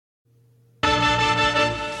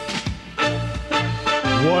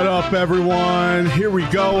What up, everyone? Here we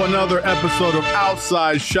go. Another episode of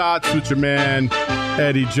Outside Shots with your man,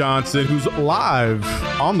 Eddie Johnson, who's live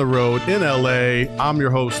on the road in LA. I'm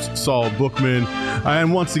your host, Saul Bookman.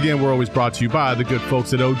 And once again, we're always brought to you by the good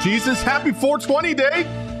folks at OGesus. Happy 420 day,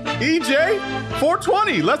 EJ.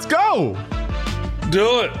 420. Let's go.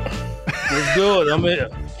 Do it. Let's do it. I'm here.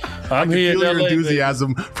 I'm here in LA. Your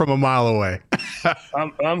enthusiasm baby. From a mile away.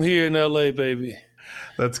 I'm here in LA, baby.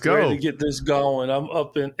 Let's go. Ready to get this going. I'm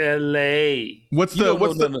up in LA. You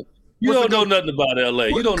don't know nothing about LA.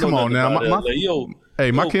 You don't know nothing about LA.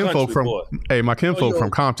 My kinfolk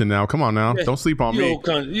from Compton now. Come on now. Don't sleep on me.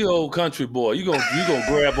 You old country boy. You gonna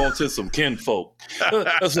grab onto some kinfolk.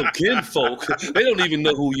 Some kinfolk. They don't even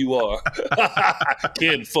know who you are.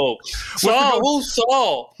 Kinfolk. Saul, who's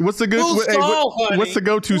Saul? What's the good? Who's Saul, honey? What's the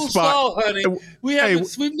go-to who's spot? Saul, honey?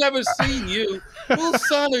 We've never seen you. Whose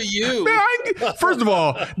son are you? Man, first of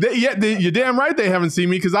all, you're damn right they haven't seen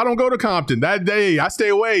me because I don't go to Compton. That day, I stay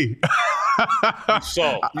away. You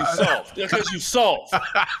soft. That's because you soft.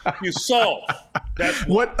 You soft. That's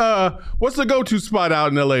what's the go-to spot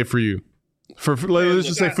out in LA for you? Let's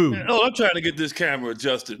just say food. I'm trying to get this camera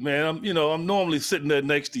adjusted, man. I'm normally sitting there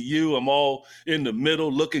next to you. I'm all in the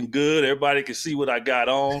middle, looking good. Everybody can see what I got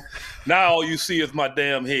on. Now all you see is my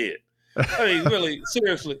damn head. I mean, really,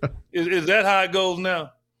 seriously, is that how it goes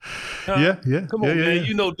now? Huh? Yeah. Come on, man. Yeah.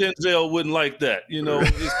 You know Denzel wouldn't like that.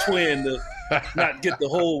 His twin to not get the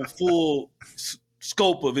whole full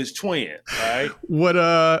scope of his twin. All right. What?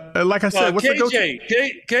 Like I said, what's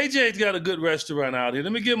KJ? KJ's got a good restaurant out here.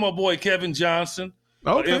 Let me give my boy Kevin Johnson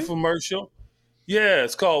an infomercial. Yeah,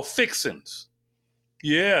 it's called Fixins.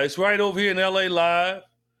 Yeah, it's right over here in LA Live.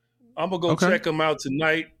 I'm gonna go check him out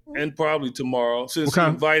tonight and probably tomorrow. Since he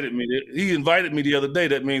invited me the other day,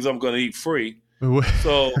 that means I'm gonna eat free.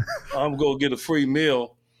 So I'm gonna get a free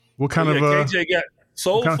meal. What kind of KJ got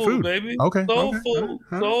soul food, baby. Okay. Soul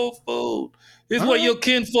food. It's what your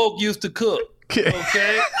kinfolk used to cook.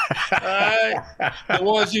 Okay? All right? The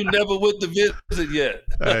ones you never went to visit yet.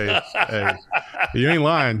 Hey. You ain't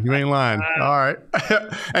lying. All right.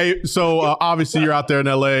 Hey, so obviously you're out there in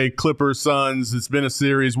LA, Clippers, Suns. It's been a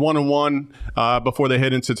series 1-1 before they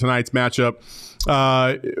head into tonight's matchup.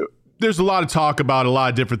 There's a lot of talk about a lot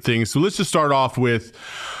of different things. So let's start off with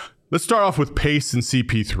pace and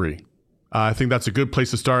CP3. I think that's a good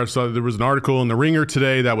place to start. So there was an article in The Ringer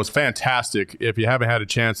today that was fantastic. If you haven't had a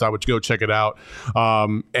chance, I would go check it out.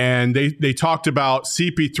 And they talked about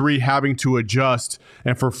CP3 having to adjust.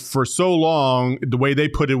 And for so long, the way they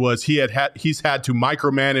put it was he's had to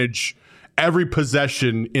micromanage every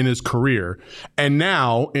possession in his career. And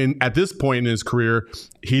now, at this point in his career,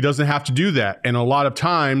 he doesn't have to do that. And a lot of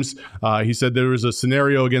times, he said there was a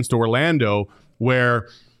scenario against Orlando where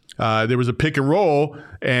there was a pick and roll,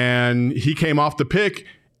 and he came off the pick,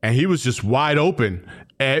 and he was just wide open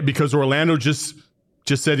because Orlando just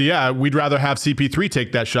said, yeah, we'd rather have CP3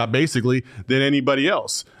 take that shot, basically, than anybody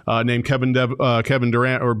else, named Kevin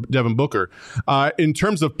Durant or Devin Booker. In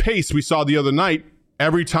terms of pace, we saw the other night,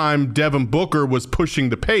 every time Devin Booker was pushing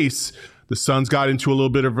the pace, the Suns got into a little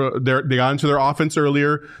bit of they got into their offense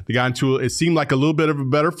earlier. It seemed like a little bit of a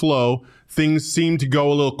better flow. Things seemed to go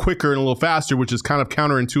a little quicker and a little faster, which is kind of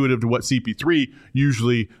counterintuitive to what CP3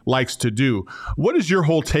 usually likes to do. What is your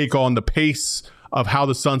whole take on the pace of how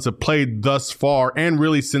the Suns have played thus far and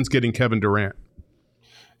really since getting Kevin Durant?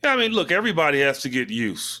 Yeah, I mean, look, everybody has to get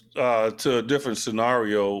used to a different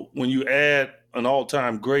scenario when you add an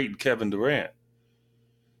all-time great Kevin Durant.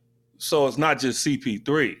 So it's not just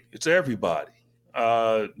CP3, it's everybody.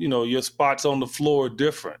 Your spots on the floor are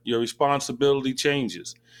different. Your responsibility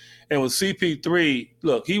changes. And with CP3,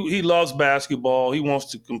 look, he loves basketball. He wants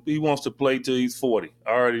to play till he's 40. I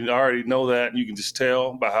already know that, and you can just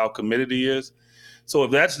tell by how committed he is. So if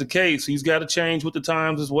that's the case, he's got to change with the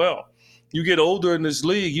times as well. You get older in this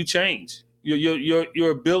league, you change.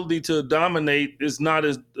 Your ability to dominate is not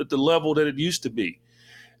at the level that it used to be.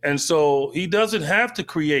 And so he doesn't have to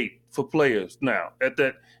create for players now.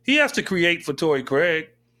 He has to create for Torrey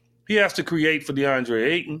Craig. He has to create for DeAndre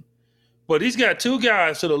Ayton. But he's got two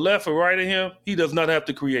guys to the left or right of him he does not have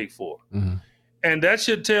to create for. Mm-hmm. And that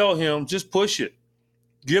should tell him, just push it.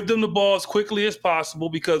 Give them the ball as quickly as possible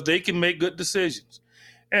because they can make good decisions.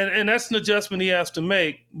 And that's an adjustment he has to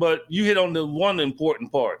make. But you hit on the one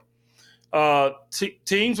important part.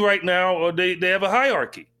 Teams right now, they have a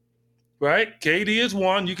hierarchy. Right? KD is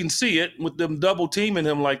one. You can see it with them double teaming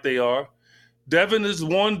him like they are. Devin is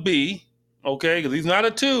 1B, okay? Because he's not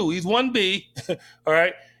a 2. He's 1B, all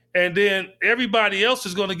right? And then everybody else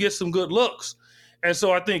is going to get some good looks. And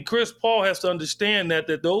so I think Chris Paul has to understand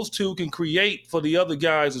that those two can create for the other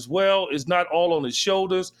guys as well. It's not all on his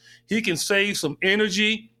shoulders. He can save some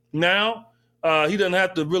energy now. He doesn't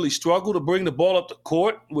have to really struggle to bring the ball up the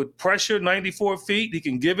court with pressure, 94 feet. He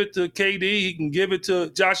can give it to KD. He can give it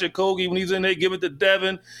to Josh Okogie when he's in there, give it to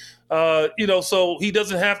Devin. So he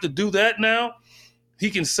doesn't have to do that now.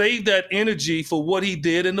 He can save that energy for what he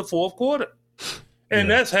did in the fourth quarter. And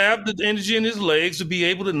that's have the energy in his legs to be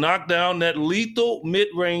able to knock down that lethal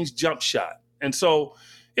mid-range jump shot. And so,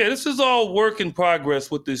 this is all work in progress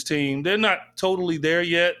with this team. They're not totally there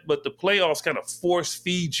yet, but the playoffs kind of force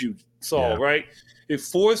feed you, Saul, right? It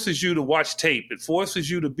forces you to watch tape. It forces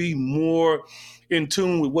you to be more in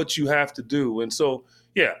tune with what you have to do. And so,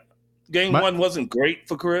 game one wasn't great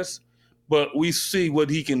for Chris, but we see what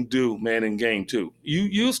he can do, man, in game two.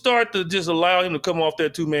 You start to just allow him to come off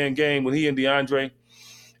that two-man game when he and DeAndre,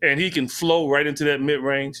 and he can flow right into that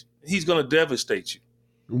mid-range, he's going to devastate you.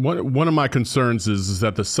 One of my concerns is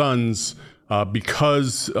that the Suns,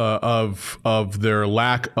 because of their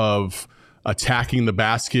lack of attacking the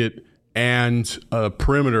basket and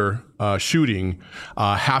perimeter shooting,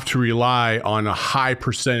 have to rely on a high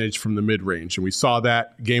percentage from the mid-range. And we saw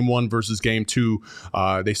that game one versus game two.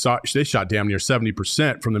 They shot damn near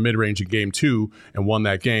 70% from the mid-range in game two and won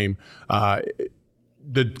that game.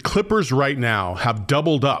 The Clippers right now have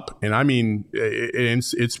doubled up, and I mean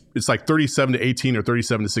it's like 37-18 or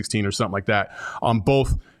 37-16 or something like that on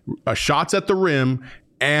both shots at the rim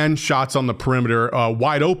and shots on the perimeter,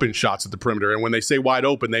 wide open shots at the perimeter. And when they say wide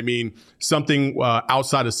open, they mean something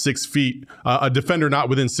outside of 6 feet, a defender not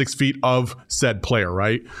within 6 feet of said player,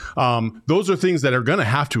 right? Those are things that are going to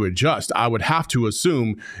have to adjust. I would have to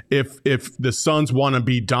assume if the Suns want to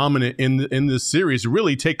be dominant in this series,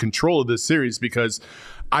 really take control of this series, because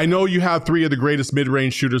I know you have three of the greatest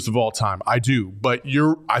mid-range shooters of all time. I do. But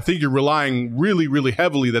I think you're relying really, really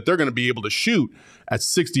heavily that they're going to be able to shoot at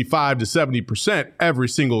 65 to 70% every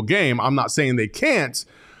single game. I'm not saying they can't,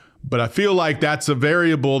 but I feel like that's a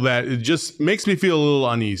variable that it just makes me feel a little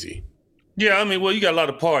uneasy. Yeah, I mean, well, you got a lot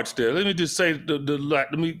of parts there. Let me just say,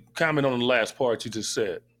 let me comment on the last part you just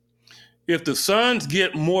said. If the Suns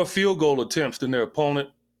get more field goal attempts than their opponent,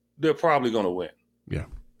 they're probably going to win. Yeah.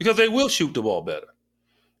 Because they will shoot the ball better.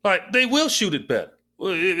 Like, they will shoot it better.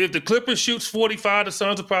 If the Clippers shoots 45, the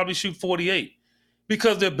Suns will probably shoot 48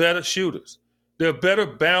 because they're better shooters. They're better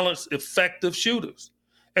balanced, effective shooters.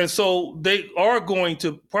 And so they are going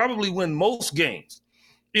to probably win most games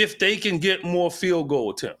if they can get more field goal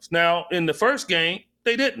attempts. Now, in the first game,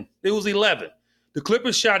 they didn't. It was 11. The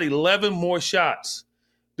Clippers shot 11 more shots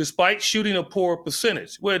despite shooting a poor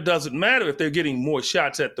percentage. Well, it doesn't matter if they're getting more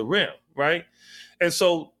shots at the rim, right? And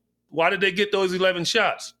so why did they get those 11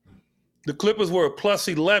 shots? The Clippers were a plus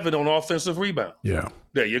 11 on offensive rebound. Yeah.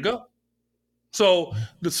 There you go. So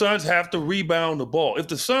the Suns have to rebound the ball. If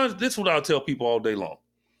the Suns, this is what I'll tell people all day long.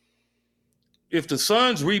 If the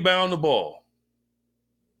Suns rebound the ball,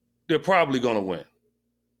 they're probably going to win.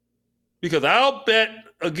 Because I'll bet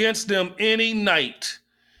against them any night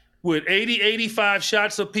with 80, 85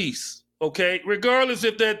 shots apiece, okay? Regardless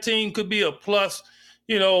if that team could be a plus,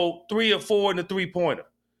 3 or 4 in the three-pointer.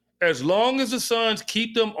 As long as the Suns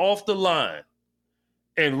keep them off the line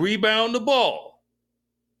and rebound the ball,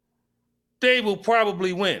 they will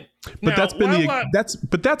probably win. But now,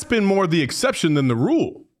 that's been more the exception than the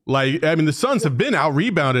rule. Like, I mean, the Suns have been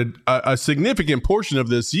out-rebounded a significant portion of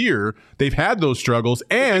this year. They've had those struggles,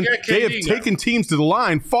 and they have taken teams to the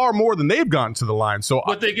line far more than they've gotten to the line. So,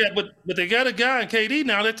 but they got a guy in KD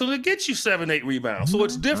now that's going to get you 7-8 rebounds. So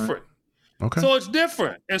it's different. Okay. So it's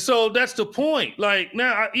different. And so that's the point. Like,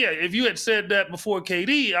 now, if you had said that before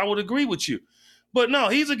KD, I would agree with you. But no,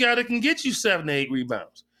 he's a guy that can get you 7 to 8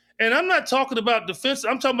 rebounds. And I'm not talking about defense.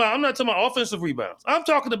 I'm not talking about offensive rebounds. I'm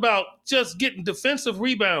talking about just getting defensive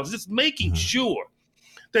rebounds, just making sure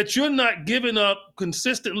that you're not giving up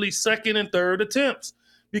consistently second and third attempts.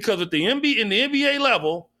 Because at in the NBA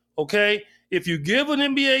level, okay, if you give an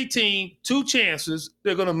NBA team 2 chances,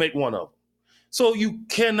 they're going to make one of them. So you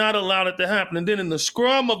cannot allow that to happen. And then in the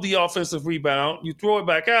scrum of the offensive rebound, you throw it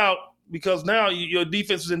back out because now your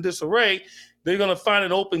defense is in disarray. They're going to find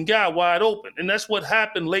an open guy wide open. And that's what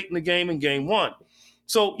happened late in the game in game 1.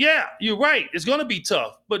 So, yeah, you're right. It's going to be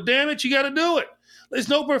tough. But, damn it, you got to do it. There's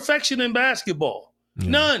no perfection in basketball. Yeah.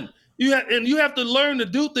 None. You have to learn to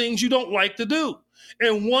do things you don't like to do.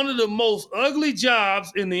 And one of the most ugly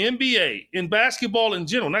jobs in the NBA, in basketball in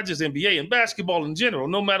general, not just NBA, in basketball in general,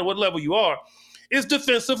 no matter what level you are, is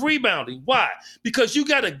defensive rebounding. Why? Because you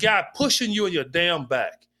got a guy pushing you in your damn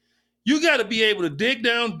back. You got to be able to dig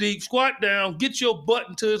down deep, squat down, get your butt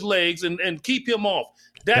into his legs, and keep him off.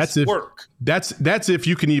 That's work. That's if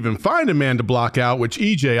you can even find a man to block out, which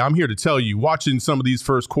EJ, I'm here to tell you, watching some of these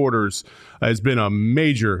first quarters has been a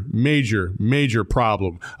major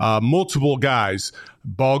problem. Multiple guys.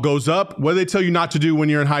 Ball goes up. What do they tell you not to do when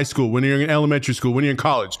you're in high school, when you're in elementary school, when you're in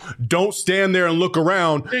college? Don't stand there and look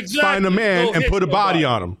around. Exactly. Find a man and put a body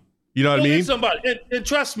on him. You know what I mean? Hit somebody. And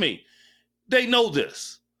trust me, they know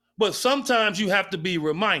this. But sometimes you have to be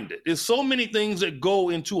reminded. There's so many things that go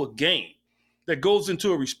into a game, that goes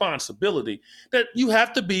into a responsibility, that you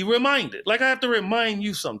have to be reminded. Like I have to remind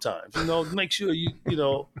you sometimes, make sure you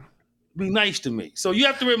be nice to me. So you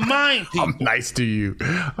have to remind people. I'm nice to you.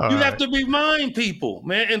 You have to remind people,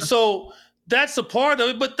 man. And so that's a part of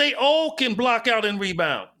it, but they all can block out and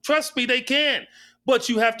rebound. Trust me, they can. But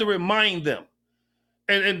you have to remind them.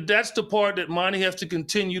 And that's the part that Monty has to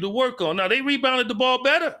continue to work on. Now, they rebounded the ball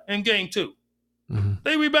better in game 2. Mm-hmm.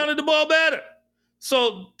 They rebounded the ball better.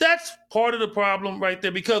 So that's part of the problem right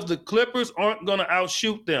there, because the Clippers aren't going to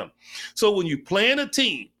outshoot them. So when you play in a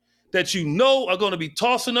team that you know are going to be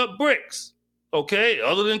tossing up bricks, okay,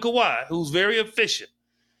 other than Kawhi, who's very efficient,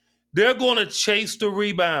 they're going to chase the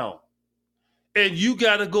rebound. And you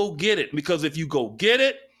got to go get it, because if you go get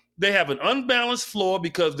it, they have an unbalanced floor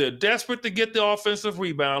because they're desperate to get the offensive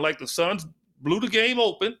rebound. Like the Suns blew the game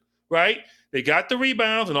open, right? They got the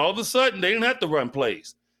rebounds, and all of a sudden, they didn't have to run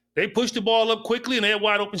plays. They pushed the ball up quickly, and they had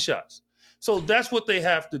wide open shots. So that's what they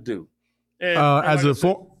have to do. And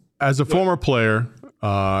as a former player,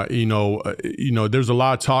 there's a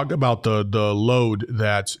lot of talk about the load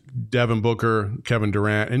that Devin Booker, Kevin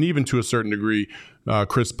Durant, and even to a certain degree,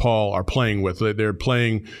 Chris Paul are playing with. They're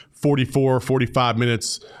playing 44, 45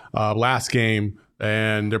 minutes last game,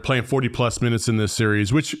 and they're playing 40-plus minutes in this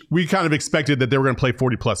series, which we kind of expected that they were going to play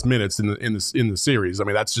 40-plus minutes in the series. I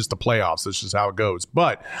mean, that's just the playoffs. That's just how it goes.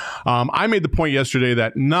 But I made the point yesterday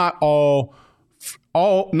that not all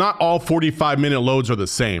 45-minute loads are the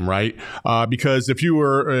same, right? Because if you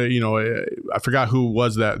were, I forgot who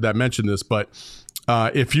was that mentioned this, but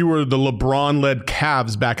if you were the LeBron-led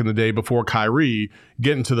Cavs back in the day before Kyrie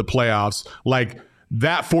getting to the playoffs, like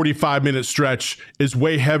that 45-minute stretch is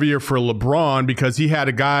way heavier for LeBron because he had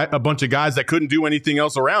a bunch of guys that couldn't do anything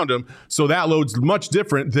else around him. So that load's much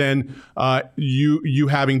different than you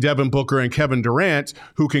having Devin Booker and Kevin Durant,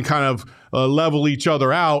 who can kind of level each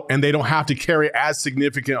other out, and they don't have to carry as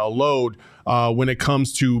significant a load when it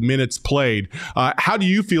comes to minutes played. How do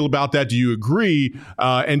you feel about that? Do you agree?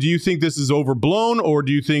 And do you think this is overblown, or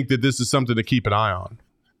do you think that this is something to keep an eye on?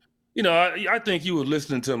 I think you were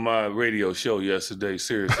listening to my radio show yesterday,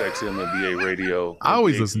 Sirius XM NBA Radio. I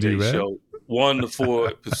always listen to you, man. Show, 1 to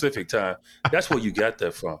 4 Pacific time. That's where you got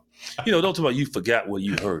that from. Don't talk about you forgot what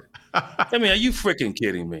you heard. I mean, are you freaking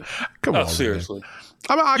kidding me? Come on, seriously.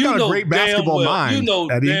 I mean, I got a great basketball mind.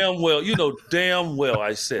 Eddie. Damn well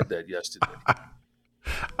I said that yesterday.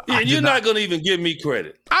 And you're not going to even give me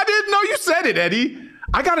credit. I didn't know you said it, Eddie.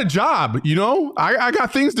 I got a job, I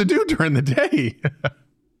got things to do during the day.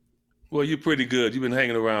 Well, you're pretty good. You've been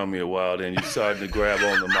hanging around me a while, then you're starting to grab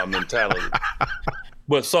on to my mentality.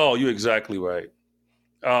 But Saul, you're exactly right.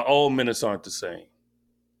 All minutes aren't the same.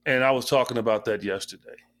 And I was talking about that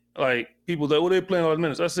yesterday. Like, people say, well, they're playing all the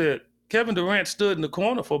minutes. I said, Kevin Durant stood in the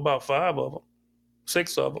corner for about 5 of them,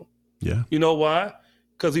 6 of them. Yeah. You know why?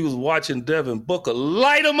 Because he was watching Devin Booker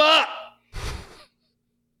light him up.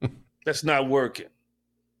 That's not working.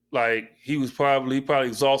 Like, he probably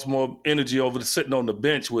exhausts more energy over sitting on the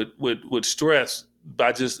bench with stress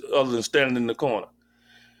by just other than standing in the corner.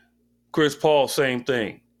 Chris Paul, same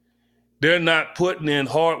thing. They're not putting in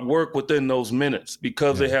hard work within those minutes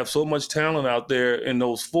because they have so much talent out there in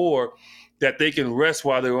those 4 that they can rest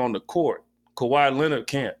while they're on the court. Kawhi Leonard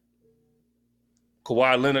can't.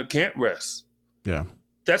 Kawhi Leonard can't rest. Yeah.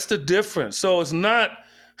 That's the difference. So it's not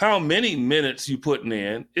how many minutes you're putting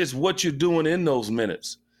in, it's what you're doing in those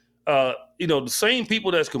minutes. The same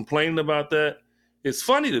people that's complaining about that, it's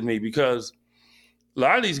funny to me because a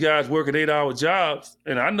lot of these guys work at 8-hour jobs,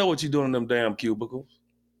 and I know what you're doing in them damn cubicles.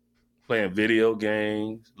 Playing video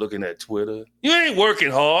games, looking at Twitter. You ain't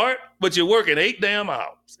working hard, but you're working 8 damn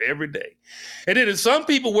hours every day. And then there's some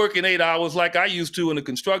people working 8 hours like I used to in a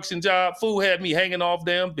construction job. Fool had me hanging off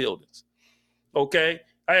damn buildings. Okay?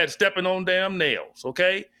 I had stepping on damn nails.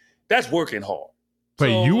 Okay? That's working hard. Wait,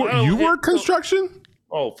 so, you work construction?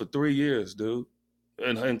 Oh, for 3 years, dude,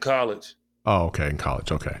 in college. Oh, okay, in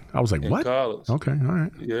college. Okay. I was like, what? In college. Okay, all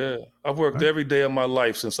right. Yeah. I've worked every day of my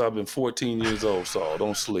life since I've been 14 years old, so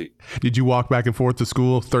don't sleep. Did you walk back and forth to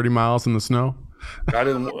school 30 miles in the snow? I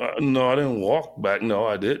didn't walk back. No,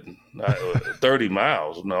 I didn't. 30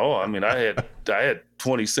 miles. No, I mean, I had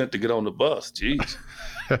 20 cents to get on the bus. Jeez.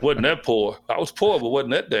 Wasn't that poor? I was poor, but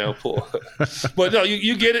wasn't that damn poor? But no,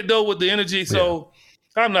 you get it though with the energy. So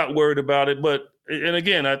I'm not worried about it. But and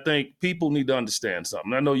again, I think people need to understand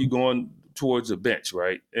something. I know you're going towards the bench,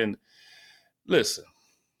 right? And listen,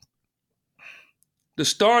 the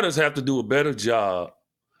starters have to do a better job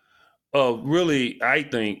of really, I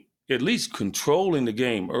think, at least controlling the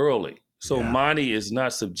game early. So Monty is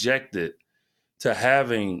not subjected to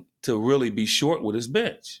having to really be short with his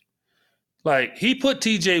bench. Like, he put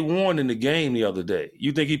TJ Warren in the game the other day.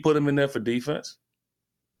 You think he put him in there for defense?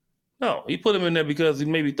 No, he put him in there because he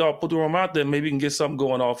maybe thought, put him out there, maybe he can get something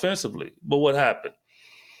going offensively. But what happened?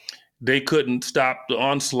 They couldn't stop the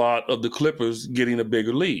onslaught of the Clippers getting a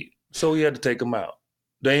bigger lead. So he had to take him out.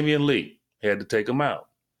 Damian Lee had to take him out.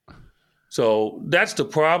 So that's the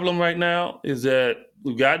problem right now, is that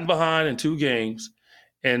we've gotten behind in 2 games,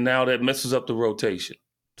 and now that messes up the rotation.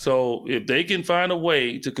 So if they can find a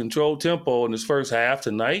way to control tempo in this first half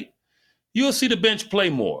tonight, you'll see the bench play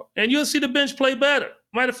more, and you'll see the bench play better.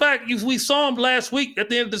 Matter of fact, we saw them last week at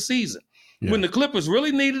the end of the season. Yeah. When the Clippers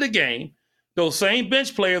really needed a game, those same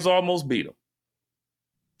bench players almost beat them.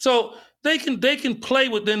 So they can play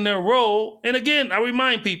within their role. And again, I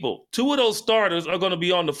remind people, 2 of those starters are going to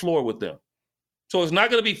be on the floor with them. So it's not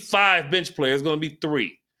going to be 5 bench players, it's going to be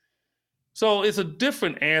 3. So it's a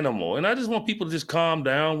different animal. And I just want people to just calm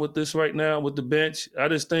down with this right now with the bench. I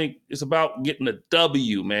just think it's about getting a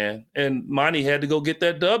W, man. And Monty had to go get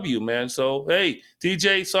that W, man. So, hey,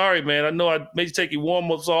 TJ, sorry, man. I know I made you take your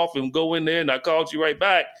warm-ups off and go in there, and I called you right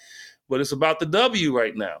back. But it's about the W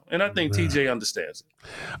right now. And I think TJ understands it.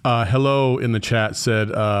 Hello in the chat said,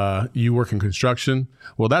 you work in construction.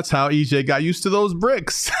 Well, that's how EJ got used to those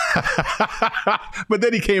bricks. But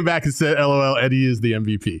then he came back and said, LOL, Eddie is the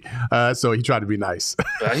MVP. So he tried to be nice.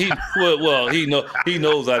 He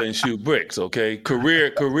knows I didn't shoot bricks, okay?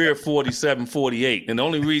 Career 47, 48. And the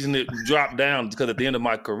only reason it dropped down is because at the end of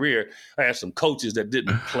my career, I had some coaches that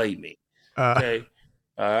didn't play me, okay?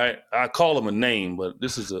 All right, I call him a name, but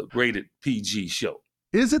this is a rated PG show.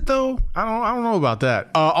 Is it though? I don't know about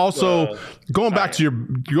that. Also, going back to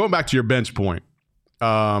your bench point,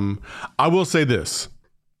 I will say this: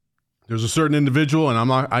 there's a certain individual, and I'm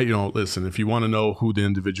not. Listen, if you want to know who the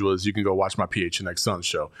individual is, you can go watch my PHNX Suns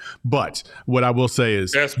show. But what I will say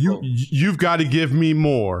is, you've got to give me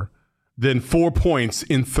more than 4 points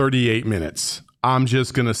in 38 minutes. I'm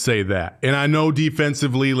just going to say that. And I know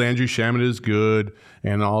defensively, Landry Shamet is good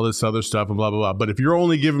and all this other stuff and blah, blah, blah. But if you're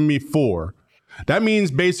only giving me 4, that means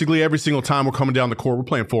basically every single time we're coming down the court, we're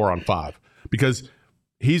playing 4 on 5 because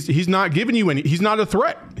he's not giving you any. He's not a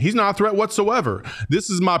threat. He's not a threat whatsoever. This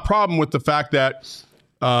is my problem with the fact that,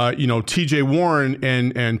 TJ Warren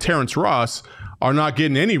and Terrence Ross are not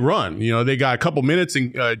getting any run. They got a couple minutes,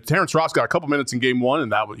 and Terrence Ross got a couple minutes in game 1,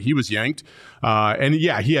 and he was yanked. And he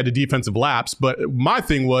had a defensive lapse. But my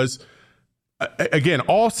thing was, again,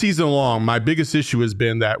 all season long, my biggest issue has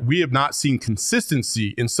been that we have not seen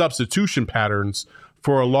consistency in substitution patterns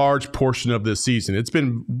for a large portion of this season. It's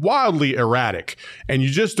been wildly erratic, and you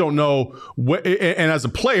just don't know. And as a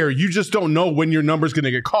player, you just don't know when your number's going to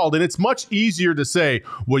get called. And it's much easier to say,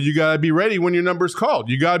 well, you got to be ready when your number's called.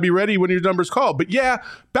 You got to be ready when your number's called. But yeah,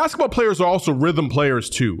 basketball players are also rhythm players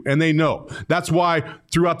too, and they know. That's why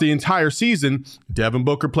throughout the entire season, Devin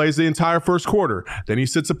Booker plays the entire first quarter. Then he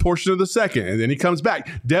sits a portion of the second, and then he comes back.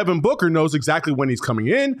 Devin Booker knows exactly when he's coming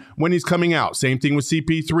in, when he's coming out. Same thing with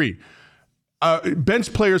CP3.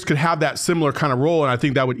 Bench players could have that similar kind of role, and I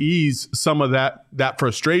think that would ease some of that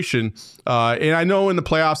frustration. And I know in the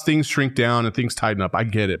playoffs things shrink down and things tighten up. I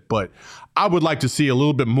get it, but I would like to see a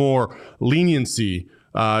little bit more leniency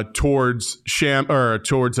towards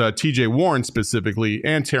TJ Warren specifically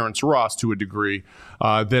and Terrence Ross to a degree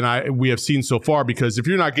than we have seen so far. Because if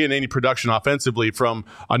you're not getting any production offensively from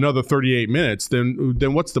another 38 minutes, then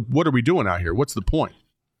what are we doing out here? What's the point?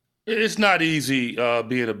 It's not easy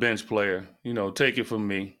being a bench player. Take it from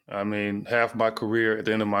me. I mean, half my career, at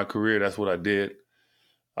the end of my career, that's what I did.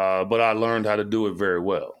 But I learned how to do it very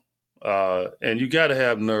well. And you got to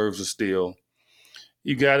have nerves of steel.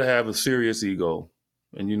 You got to have a serious ego.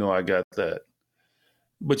 And I got that.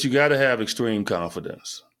 But you got to have extreme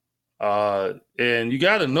confidence. And you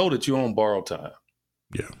got to know that you're on borrowed time.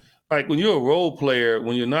 Yeah. Like when you're a role player,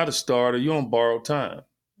 when you're not a starter, you're on borrowed time.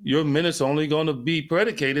 Your minutes only going to be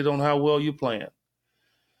predicated on how well you're playing.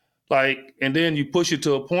 And then you push it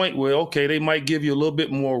to a point where, okay, they might give you a little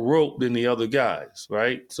bit more rope than the other guys,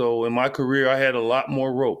 right? So in my career, I had a lot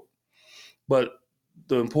more rope. But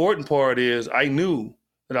the important part is I knew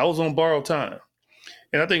that I was on borrowed time.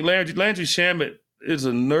 And I think Landry Shamet is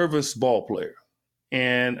a nervous ball player.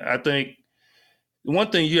 And I think one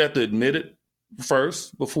thing you have to admit it,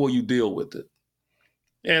 first before you deal with it.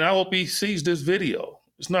 And I hope he sees this video.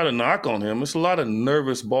 It's not a knock on him. It's a lot of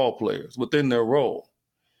nervous ball players within their role.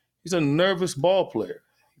 He's a nervous ball player.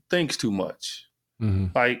 He thinks too much. Mm-hmm.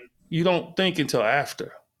 Like, you don't think until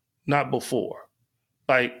after, not before.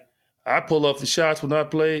 Like, I pull up the shots when I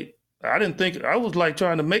played. I didn't think, I was like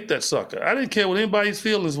trying to make that sucker. I didn't care what anybody's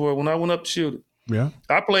feelings were when I went up to shoot it. Yeah.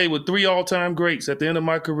 I played with 3 all-time greats at the end of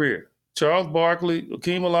my career. Charles Barkley,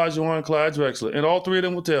 Hakeem Olajuwon, Clyde Drexler. And all 3 of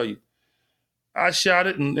them will tell you, I shot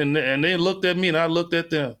it and they looked at me and I looked at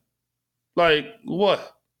them. Like,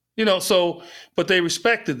 what? So, but they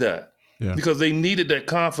respected that because they needed that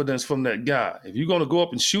confidence from that guy. If you're going to go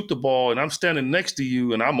up and shoot the ball and I'm standing next to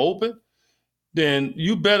you and I'm open, then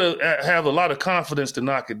you better have a lot of confidence to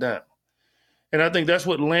knock it down. And I think that's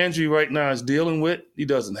what Landry right now is dealing with. He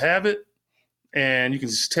doesn't have it, and you can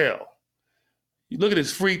just tell. You look at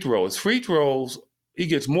his free throws. His free throws, he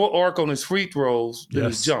gets more arc on his free throws than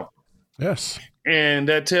his jump. Yes. And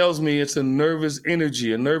that tells me it's a nervous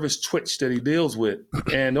energy, a nervous twitch that he deals with.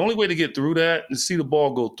 And the only way to get through that is see the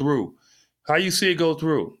ball go through. How you see it go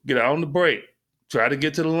through? Get out on the break. Try to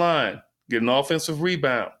get to the line. Get an offensive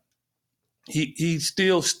rebound. He's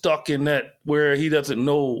still stuck in that where he doesn't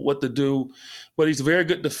know what to do, but he's a very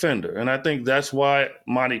good defender. And I think that's why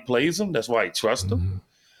Monty plays him. That's why he trusts him,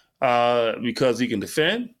 because he can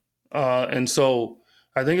defend. And so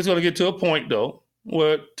I think it's going to get to a point, though,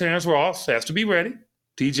 where Terrence Ross has to be ready.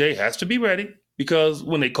 TJ has to be ready, because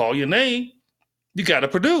when they call your name, you got to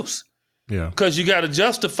produce. Yeah. Because you got to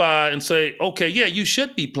justify and say, okay, yeah, you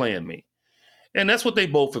should be playing me. And that's what they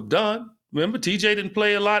both have done. Remember, TJ didn't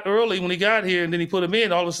play a lot early when he got here, and then he put him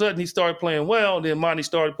in. All of a sudden, he started playing well, and then Monty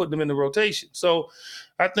started putting him in the rotation. So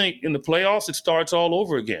I think in the playoffs, it starts all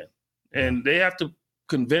over again. And they have to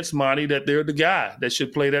convince Monty that they're the guy that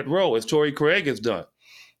should play that role, as Torrey Craig has done,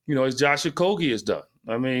 as Josh Okogie has done.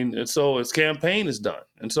 I mean, and so his campaign is done.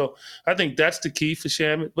 And so I think that's the key for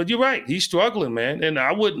Shamet. But you're right. He's struggling, man. And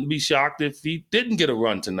I wouldn't be shocked if he didn't get a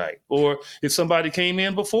run tonight, or if somebody came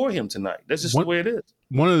in before him tonight. That's just the way it is.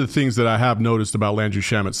 One of the things that I have noticed about Landry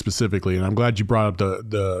Shamet specifically, and I'm glad you brought up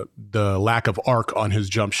the lack of arc on his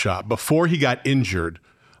jump shot. Before he got injured,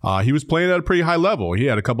 he was playing at a pretty high level. He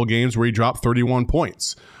had a couple games where he dropped 31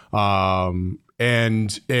 points. And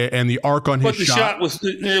the arc on his shot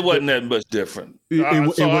wasn't that much different. I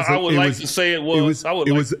would like to say it was.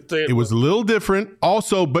 It was a little different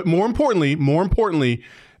also, but more importantly,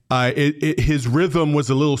 his rhythm was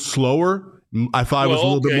a little slower. I thought it was a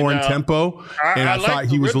little bit more in tempo, and I thought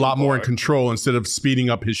he was a lot more in control instead of speeding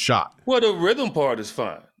up his shot. Well, the rhythm part is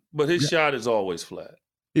fine, but his shot is always flat.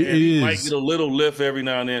 He might get a little lift every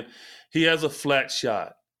now and then. He has a flat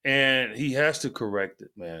shot, and he has to correct it,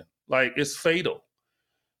 man. Like, it's fatal.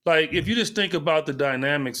 Like, if you just think about the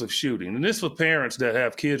dynamics of shooting, and this for parents that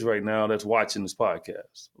have kids right now that's watching this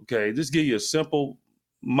podcast, okay? Just give you a simple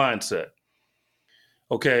mindset,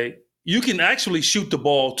 okay? You can actually shoot the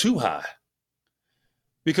ball too high.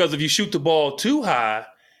 Because if you shoot the ball too high,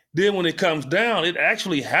 then when it comes down, it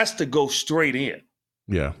actually has to go straight in.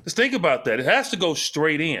 Yeah. Just think about that. It has to go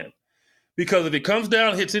straight in. Because if it comes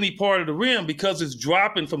down, hits any part of the rim, because it's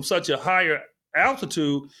dropping from such a higher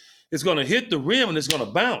altitude, it's going to hit the rim and it's going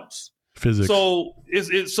to bounce. Physics. So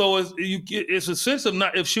it's a sense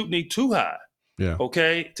of shooting it too high. Yeah.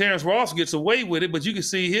 Okay. Terrence Ross gets away with it, but you can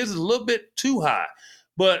see his is a little bit too high.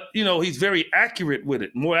 But, he's very accurate with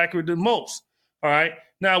it, more accurate than most. All right.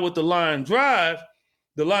 Now, with the line drive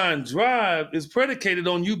is predicated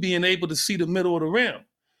on you being able to see the middle of the rim.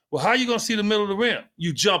 Well, how are you going to see the middle of the rim?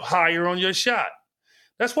 You jump higher on your shot.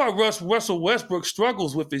 That's why Russell Westbrook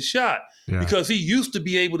struggles with his shot, because he used to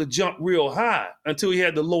be able to jump real high until he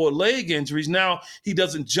had the lower leg injuries. Now he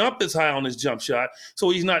doesn't jump as high on his jump shot,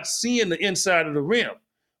 so he's not seeing the inside of the rim.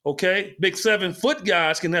 Okay, big 7-foot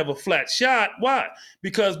guys can have a flat shot. Why?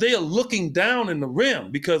 Because they are looking down in the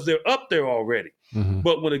rim, because they're up there already. Mm-hmm.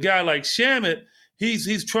 But with a guy like Shamet,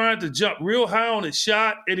 he's trying to jump real high on his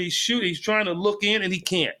shot, and he's trying to look in, and he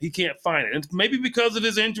can't find it. And maybe because of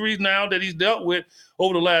his injuries now that he's dealt with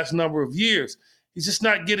over the last number of years, he's just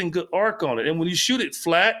not getting good arc on it. And when you shoot it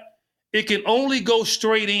flat, it can only go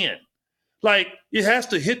straight in. Like, it has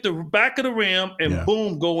to hit the back of the rim and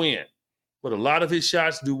boom, go in. But a lot of his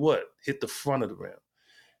shots do what? Hit the front of the rim.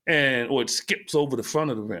 Or it skips over the front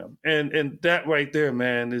of the rim. And that right there,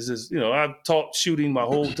 man, is just, I've taught shooting my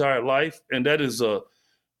whole entire life. And that is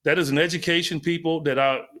an education, people, that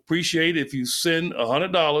I appreciate if you send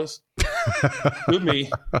 $100 to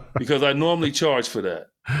me, because I normally charge for that.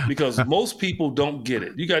 because most people don't get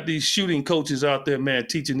it. You got these shooting coaches out there, man,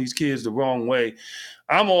 teaching these kids the wrong way.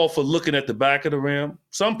 I'm all for looking at the back of the rim.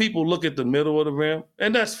 Some people look at the middle of the rim,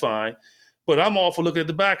 and that's fine. But I'm all for looking at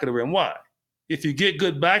the back of the rim. Why? If you get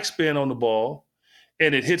good backspin on the ball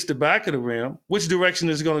and it hits the back of the rim, which direction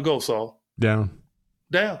is it going to go, Saul? Down.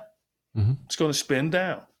 Mm-hmm. It's going to spin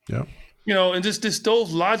down. Yeah. And just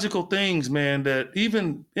those logical things, man, that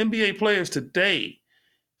even NBA players today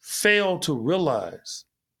fail to realize.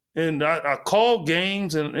 And I call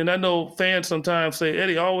games, and I know fans sometimes say,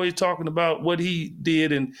 Eddie, always talking about what he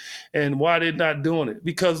did and why they're not doing it.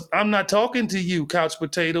 Because I'm not talking to you, couch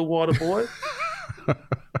potato water boy.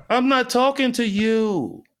 I'm not talking to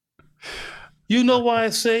you. You know why I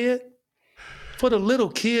say it? For the little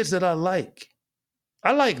kids that I like.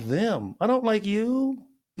 I like them. I don't like you,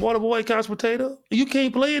 water boy, couch potato. You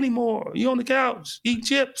can't play anymore. You on the couch, eat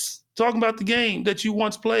chips, talking about the game that you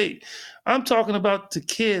once played. I'm talking about to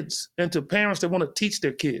kids and to parents that want to teach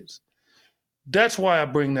their kids. That's why I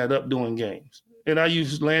bring that up during games. And I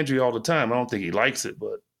use Landry all the time. I don't think he likes it,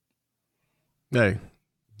 but. Hey,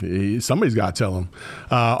 somebody's got to tell him.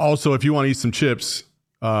 Also, if you want to eat some chips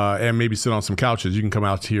and maybe sit on some couches, you can come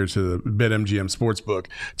out here to the BetMGM Sportsbook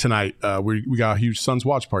tonight. We got a huge Suns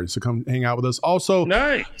watch party, so come hang out with us. Also,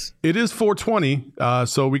 nice. It is 420,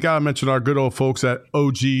 so we got to mention our good old folks at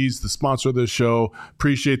OG's, the sponsor of this show.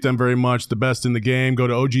 Appreciate them very much. The best in the game. Go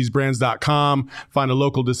to ogsbrands.com. Find a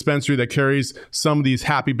local dispensary that carries some of these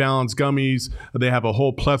Happy Balance gummies. They have a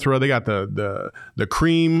whole plethora. They got the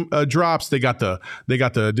cream drops. They got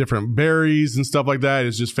the different berries and stuff like that.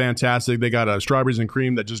 It's just fantastic. They got strawberries and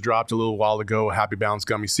cream that just dropped a little while ago. Happy Balance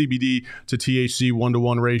gummy, CBD to THC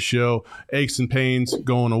 1-to-1 ratio. Aches and pains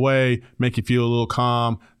going away. Make you feel a little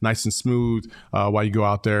calm, nice and smooth while you go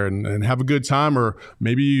out there and have a good time. Or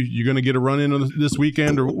maybe you're going to get a run in this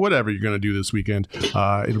weekend or whatever you're going to do this weekend.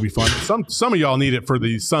 It'll be fun. Some of y'all need it for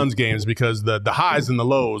the Suns games because the highs and the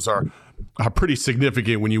lows are pretty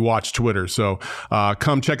significant when you watch Twitter. So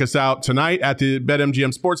come check us out tonight at the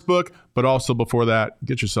BetMGM Sportsbook. But also before that,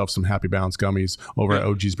 get yourself some Happy Balance gummies over at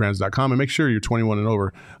ogsbrands.com and make sure you're 21 and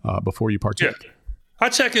over before you partake. Yeah. I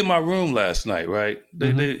checked in my room last night, right?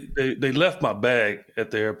 They left my bag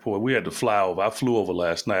at the airport. We had to fly over. I flew over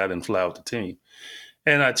last night. I didn't fly with the team.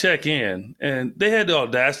 And I check in, and they had the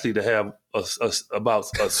audacity to have about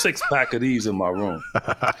a 6-pack of these in my room.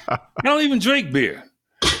 I don't even drink beer.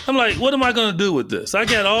 I'm like, what am I going to do with this? I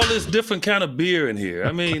got all this different kind of beer in here.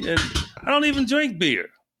 I mean, and I don't even drink beer.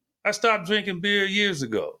 I stopped drinking beer years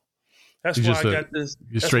ago. That's why I got this.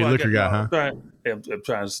 You're a straight liquor guy, huh? I'm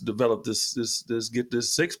trying to develop this, get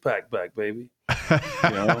this 6-pack back, baby. You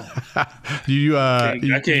know? I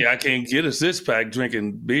can't get a 6-pack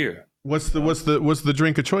drinking beer. What's the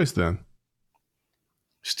drink of choice then?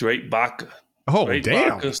 Straight vodka. Oh, straight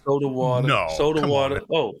damn. Vodka, soda water. No, soda water.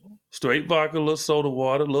 Oh, straight vodka, a little soda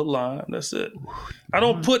water, a little lime. That's it. I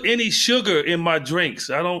don't put any sugar in my drinks.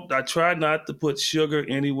 I try not to put sugar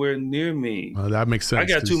anywhere near me. Well, that makes sense. I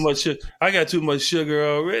got too much sugar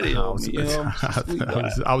already on me. You know,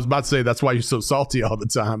 I was about to say that's why you're so salty all the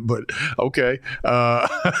time, but okay.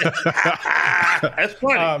 That's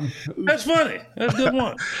funny. That's funny. That's a good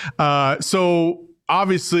one. So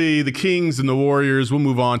obviously the Kings and the Warriors, we'll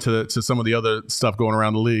move on to some of the other stuff going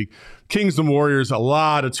around the league. Kings and Warriors, a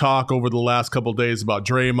lot of talk over the last couple of days about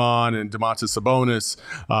Draymond and Domantas Sabonis.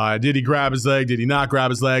 Did he grab his leg? Did he not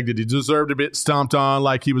grab his leg? Did he deserve to be stomped on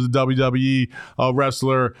like he was a WWE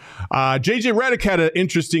wrestler? JJ Redick had an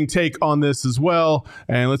interesting take on this as well,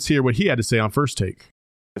 and let's hear what he had to say on First Take.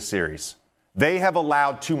 The series. They have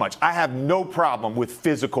allowed too much. I have no problem with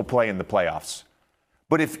physical play in the playoffs.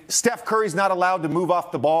 But if Steph Curry's not allowed to move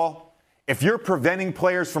off the ball, if you're preventing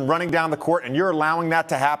players from running down the court and you're allowing that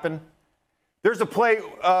to happen, there's a play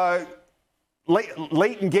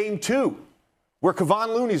late in game 2 where Kevon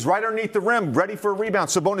Looney's right underneath the rim, ready for a rebound.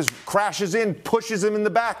 Sabonis crashes in, pushes him in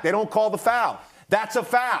the back. They don't call the foul. That's a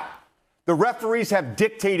foul. The referees have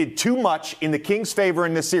dictated too much in the Kings' favor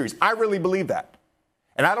in this series. I really believe that.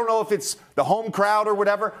 And I don't know if it's the home crowd or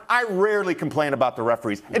whatever. I rarely complain about the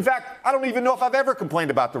referees. In fact, I don't even know if I've ever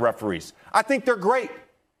complained about the referees. I think they're great.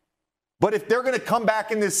 But if they're going to come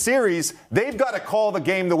back in this series, they've got to call the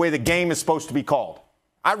game the way the game is supposed to be called.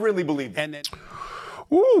 I really believe that.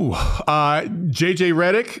 JJ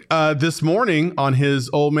Redick this morning on his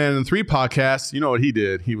Old Man and 3 podcast, you know what he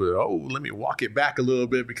did? He was, let me walk it back a little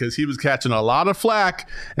bit because he was catching a lot of flack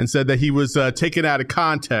and said that he was taken out of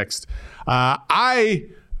context.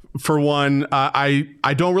 For one,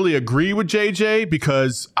 I don't really agree with JJ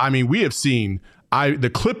because, I mean, we have seen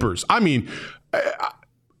the Clippers. I mean,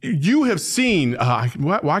 You have seen,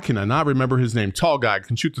 why can I not remember his name? Tall guy,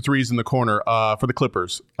 can shoot the threes in the corner for the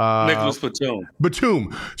Clippers. Nicholas Batum.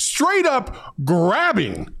 Batum, straight up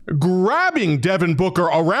grabbing Devin Booker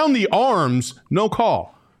around the arms, no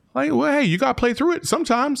call. Like, well, hey, you got to play through it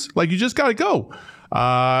sometimes. Like, you just got to go.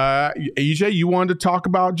 EJ, you wanted to talk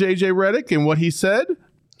about JJ Redick and what he said?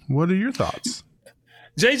 What are your thoughts?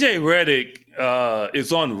 JJ Redick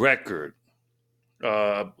is on record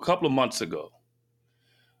a couple of months ago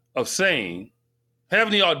of having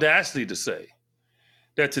the audacity to say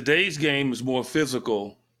that today's game is more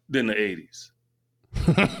physical than the 80s.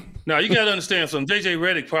 Now, you got to understand something. JJ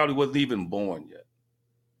Redick probably wasn't even born yet.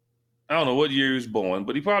 I don't know what year he was born,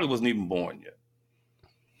 but he probably wasn't even born yet.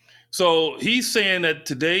 So he's saying that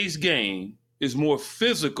today's game is more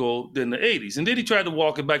physical than the 80s. And then he tried to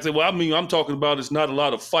walk it back and say, well, I mean, I'm talking about it's not a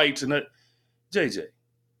lot of fights. And that. JJ,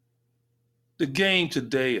 the game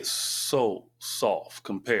today is so soft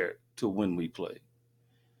compared to when we played.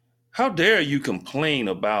 How dare you complain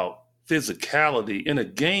about physicality in a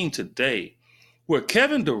game today where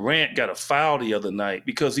Kevin Durant got a foul the other night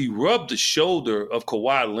because he rubbed the shoulder of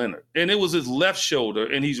Kawhi Leonard, and it was his left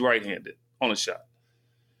shoulder, and he's right-handed on a shot.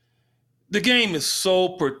 The game is so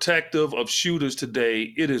protective of shooters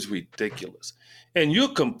today, it is ridiculous. And you're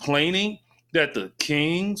complaining that the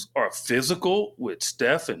Kings are physical with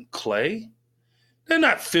Steph and Clay? They're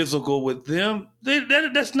not physical with them.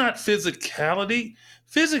 That's not physicality.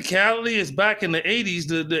 Physicality is back in the 80s,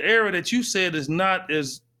 the era that you said is not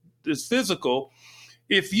as physical.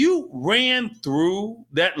 If you ran through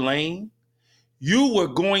that lane, you were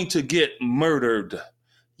going to get murdered.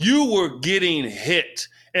 You were getting hit,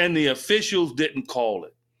 and the officials didn't call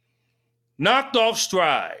it. Knocked off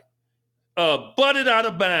stride, butted out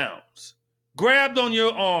of bounds, grabbed on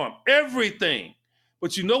your arm, everything.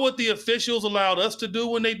 But you know what the officials allowed us to do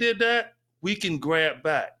when they did that? We can grab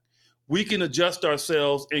back. We can adjust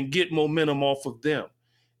ourselves and get momentum off of them.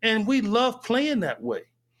 And we love playing that way.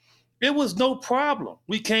 It was no problem.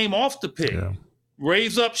 We came off the pick,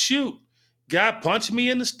 raise up, shoot. Guy punched me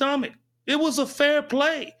in the stomach. It was a fair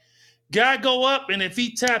play. Guy go up, and if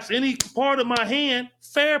he taps any part of my hand,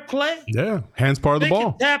 fair play. Yeah, hand's part of the ball. They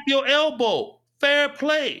can tap your elbow, fair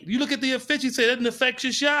play. You look at the official, say that doesn't affect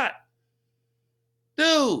your shot.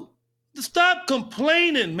 Dude, stop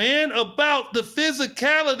complaining, man, about the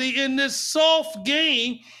physicality in this soft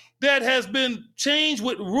game that has been changed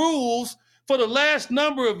with rules for the last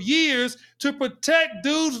number of years to protect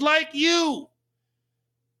dudes like you.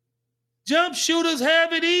 Jump shooters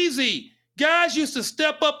have it easy. Guys used to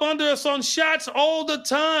step up under us on shots all the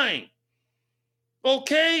time.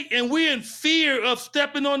 Okay? And we're in fear of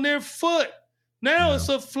stepping on their foot. Now it's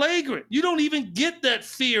a flagrant. You don't even get that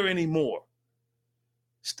fear anymore.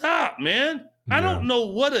 Stop, man. I don't know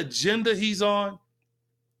what agenda he's on,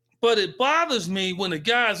 but it bothers me when a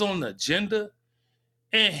guy's on an agenda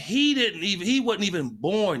and he wasn't even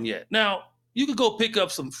born yet. Now, you could go pick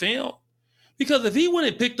up some film, because if he went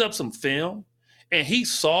and picked up some film and he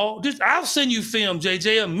saw, I'll send you film,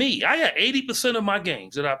 JJ, of me. I had 80% of my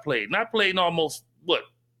games that I played, and I played in almost,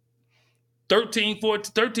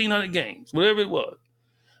 1,300 games, whatever it was.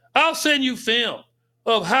 I'll send you film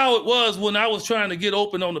of how it was when I was trying to get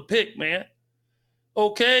open on the pick, man.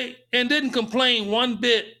 Okay? And didn't complain one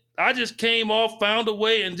bit. I just came off, found a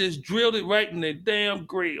way, and just drilled it right in the damn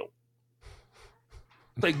grill.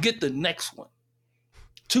 Like, get the next one.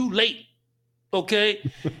 Too late.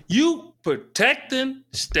 Okay? You protecting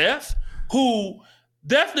Steph, who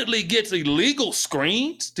definitely gets illegal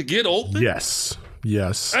screens to get open. Yes.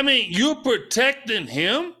 I mean, you're protecting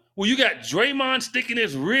him. Well, you got Draymond sticking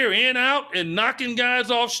his rear end out and knocking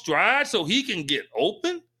guys off stride so he can get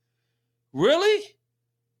open? Really?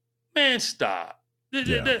 Man, stop.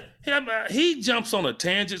 Yeah. He jumps on a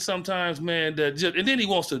tangent sometimes, man, and then he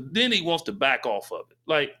wants to back off of it.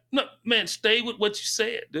 Like, no, man, stay with what you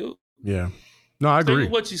said, dude. Yeah. No, I agree. Stay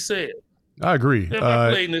with what you said. I agree. If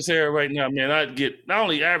I played in this era right now, man, I'd get, I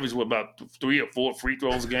only averaged about 3 or 4 free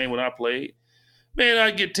throws a game when I played. Man,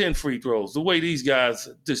 I'd get 10 free throws. The way these guys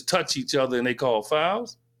just touch each other and they call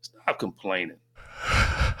fouls, stop complaining.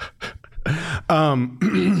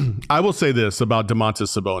 I will say this about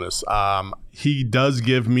Domantas Sabonis. He does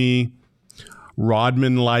give me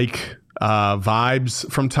Rodman-like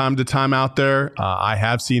vibes from time to time out there. I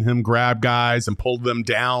have seen him grab guys and pull them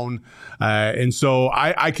down. And so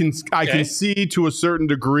I can see to a certain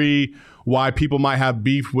degree why people might have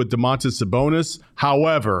beef with Domantas Sabonis.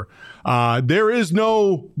 However, There is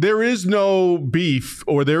no beef,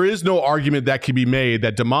 or there is no argument that can be made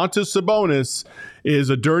that Domantas Sabonis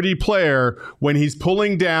is a dirty player when he's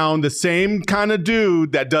pulling down the same kind of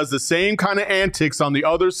dude that does the same kind of antics on the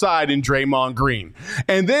other side in Draymond Green.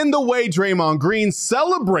 And then the way Draymond Green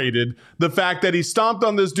celebrated the fact that he stomped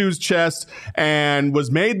on this dude's chest and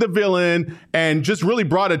was made the villain and just really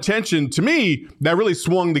brought attention to me, that really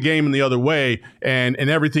swung the game in the other way, and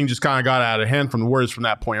everything just kind of got out of hand from the words from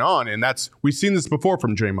that point on. And we've seen this before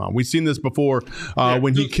from Draymond. We've seen this before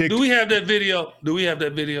when he kicked. Do we have that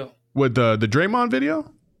video? With the Draymond video?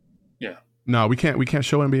 Yeah. No, we can't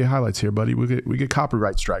show NBA highlights here, buddy. We get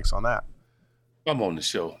copyright strikes on that. I'm on the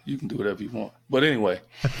show. You can do whatever you want. But anyway.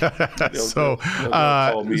 So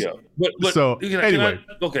call me up. But so anyway.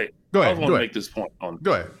 Okay. Go ahead. I want to make this point on.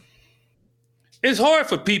 Go ahead. It's hard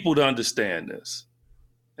for people to understand this.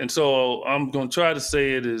 And so I'm going to try to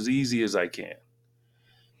say it as easy as I can.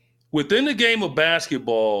 Within the game of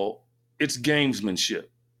basketball, it's gamesmanship.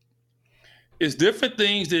 It's different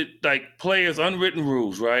things that, like, players, unwritten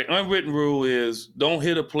rules, right? Unwritten rule is don't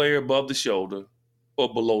hit a player above the shoulder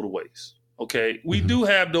or below the waist, okay? We do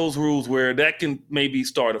have those rules where that can maybe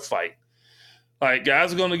start a fight. Like,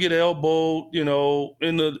 guys are going to get elbowed, in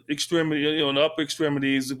the extremity, in the upper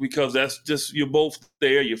extremities, because that's just, you're both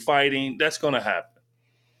there, you're fighting. That's going to happen.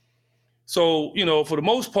 So, for the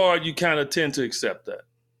most part, you kind of tend to accept that.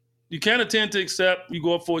 You kind of tend to accept, you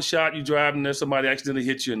go up for a shot, you drive, and there's somebody accidentally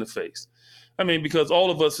hits you in the face. I mean, because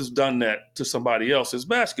all of us has done that to somebody else as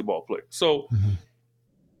basketball players. So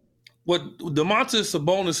what Domantas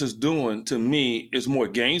Sabonis is doing, to me, is more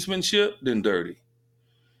gamesmanship than dirty.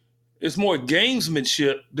 It's more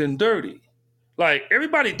gamesmanship than dirty. Like,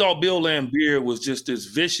 everybody thought Bill Laimbeer was just this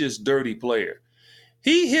vicious, dirty player.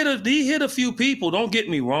 He hit a few people, don't get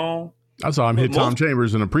me wrong. I saw him hit Tom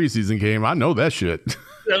Chambers in a preseason game. I know that shit.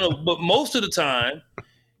 But most of the time,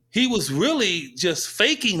 he was really just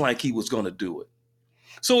faking like he was going to do it.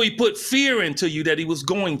 So he put fear into you that he was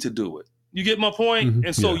going to do it. You get my point?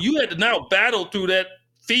 And so you had to now battle through that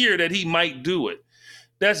fear that he might do it.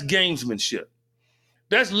 That's gamesmanship.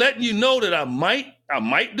 That's letting you know that I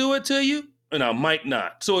might do it to you and I might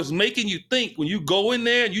not. So it's making you think when you go in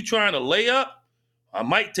there and you trying to lay up, I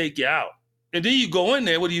might take you out. And then you go in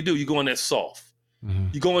there, what do? You go in there soft.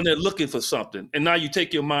 You go in there looking for something. And now you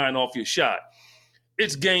take your mind off your shot.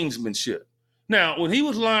 It's gamesmanship. Now, when he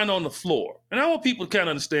was lying on the floor, and I want people to kind of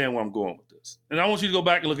understand where I'm going with this. And I want you to go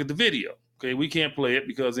back and look at the video. Okay, we can't play it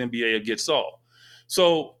because NBA will get solved.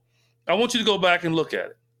 So I want you to go back and look at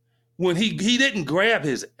it. When he didn't grab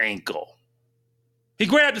his ankle. He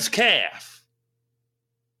grabbed his calf.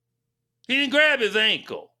 He didn't grab his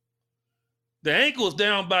ankle. The ankle is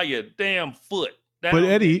down by your damn foot. But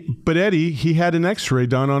Eddie, he had an X-ray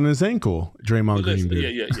done on his ankle. Draymond Green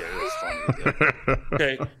did. Yeah. That's funny.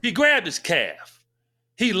 Okay, he grabbed his calf.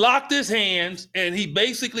 He locked his hands, and he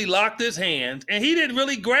basically locked his hands, and he didn't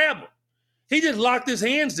really grab him. He just locked his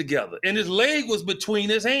hands together, and his leg was between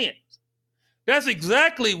his hands. That's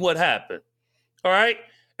exactly what happened. All right,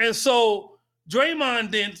 and so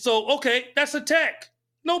Draymond okay, that's a tech.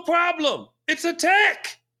 No problem. It's a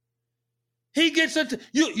tech. He gets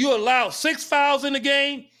you allow 6 fouls in the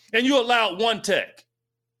game, and you allow 1 tech.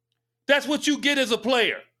 That's what you get as a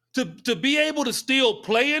player. To be able to still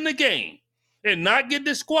play in the game and not get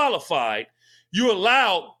disqualified, you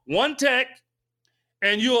allow 1 tech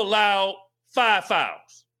and you allow 5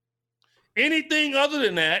 fouls. Anything other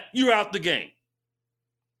than that, you're out the game.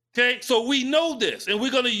 Okay, so we know this, and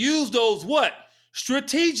we're going to use those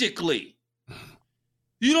strategically.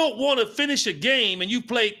 You don't want to finish a game and you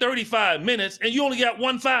played 35 minutes and you only got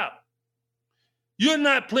 1 foul. You're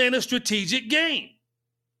not playing a strategic game.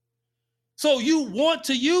 So you want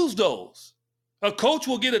to use those. A coach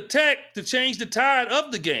will get a tech to change the tide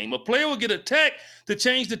of the game. A player will get a tech to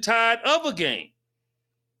change the tide of a game.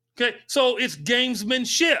 Okay, so it's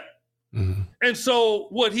gamesmanship. And so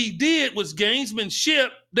what he did was gamesmanship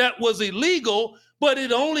that was illegal, but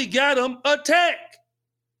it only got him a tech.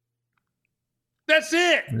 That's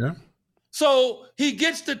it. Yeah. So he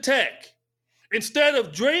gets the tech. Instead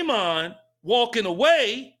of Draymond walking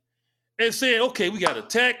away and saying, okay, we got a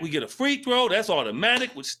tech, we get a free throw, that's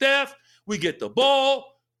automatic with Steph, we get the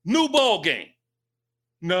ball, new ball game.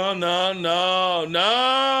 No.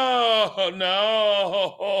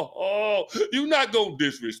 You're not going to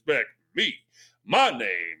disrespect me. My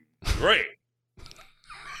name, Dre.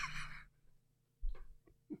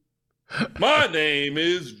 My name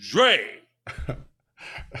is Dre.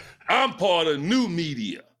 I'm part of new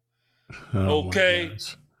media. Okay?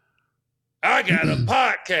 I got a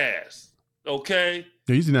podcast. Okay?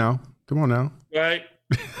 Easy now. Come on now. Right?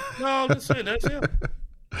 No, listen, that's him.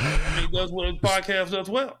 I mean, he does what his podcast does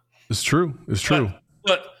well. It's true. It's true.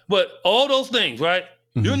 But all those things, right?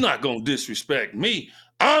 Mm-hmm. You're not going to disrespect me.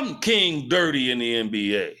 I'm King Dirty in the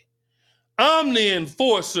NBA. I'm the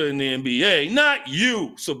enforcer in the NBA, not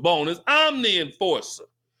you, Sabonis. I'm the enforcer.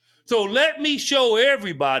 So let me show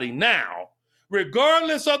everybody now,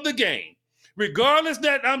 regardless of the game, regardless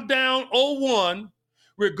that I'm down 0-1,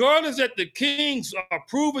 regardless that the Kings are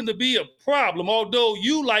proven to be a problem, although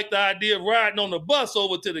you like the idea of riding on the bus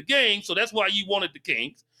over to the game, so that's why you wanted the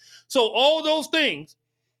Kings. So all those things,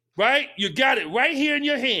 right? You got it right here in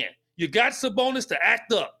your hand. You got Sabonis to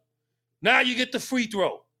act up. Now you get the free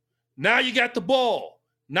throw. Now you got the ball.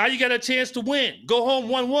 Now you got a chance to win. Go home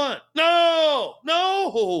 1-1. No,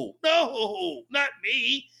 not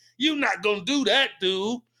me. You're not going to do that,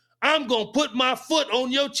 dude. I'm going to put my foot on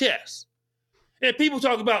your chest. And people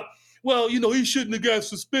talk about, well, he shouldn't have got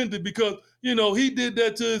suspended because, he did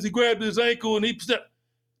that to us. He grabbed his ankle and he stepped.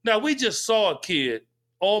 Now, we just saw a kid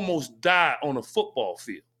almost die on a football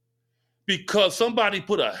field because somebody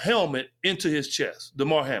put a helmet into his chest,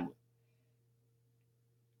 DeMar Hamlin.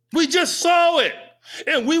 We just saw it.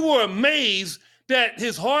 And we were amazed that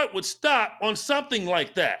his heart would stop on something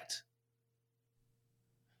like that.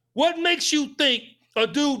 What makes you think a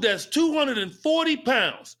dude that's 240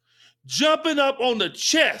 pounds jumping up on the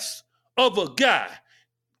chest of a guy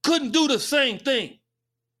couldn't do the same thing?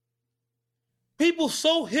 People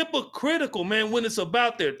so hypocritical, man, when it's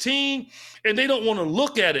about their team and they don't want to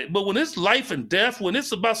look at it. But when it's life and death, when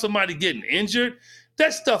it's about somebody getting injured,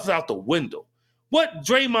 that stuff's out the window. What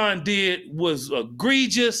Draymond did was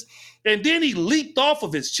egregious, and then he leaped off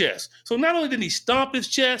of his chest. So not only did he stomp his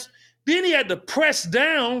chest, then he had to press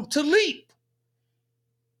down to leap.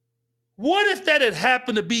 What if that had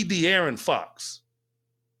happened to be De'Aaron Fox?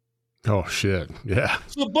 Oh, shit. Yeah.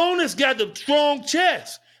 Sabonis got the strong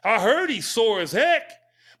chest. I heard he's sore as heck.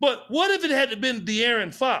 But what if it had been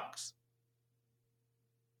De'Aaron Fox?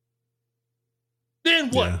 Then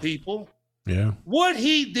what, people? Yeah. What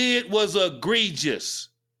he did was egregious.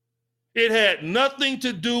 It had nothing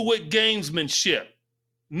to do with gamesmanship.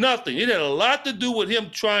 Nothing. It had a lot to do with him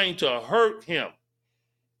trying to hurt him.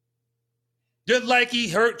 Just like he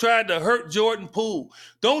tried to hurt Jordan Poole.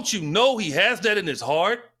 Don't you know he has that in his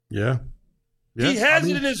heart? Yeah. He has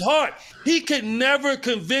it in his heart. He can never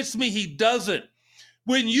convince me he doesn't.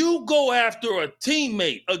 When you go after a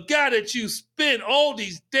teammate, a guy that you spend all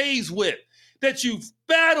these days with, that you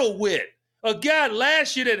battle with, a guy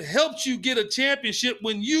last year that helped you get a championship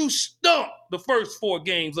when you stumped the first 4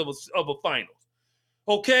 games of a finals.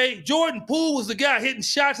 Okay? Jordan Poole was the guy hitting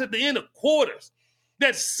shots at the end of quarters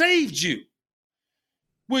that saved you.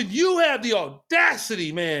 When you have the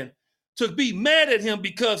audacity, man, to be mad at him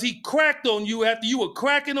because he cracked on you after you were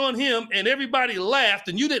cracking on him and everybody laughed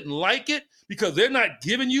and you didn't like it because they're not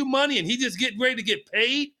giving you money and he just getting ready to get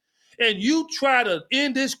paid, and you try to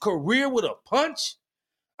end his career with a punch,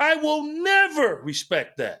 I will never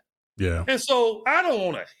respect that. Yeah. And so I don't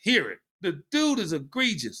want to hear it. The dude is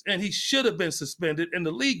egregious, and he should have been suspended, and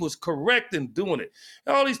the league was correct in doing it.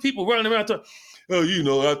 All these people running around talking,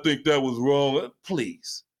 I think that was wrong.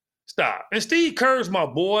 Please, stop. And Steve Kerr's my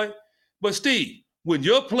boy, but Steve, when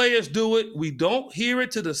your players do it, we don't hear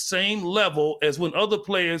it to the same level as when other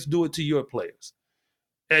players do it to your players.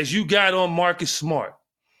 As you got on Marcus Smart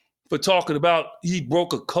for talking about he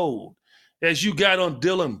broke a code, as you got on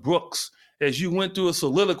Dylan Brooks, as you went through a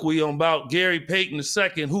soliloquy about Gary Payton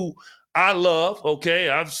II, who I love, okay?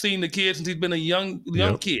 I've seen the kid since he's been a young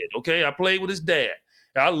kid, okay? I played with his dad.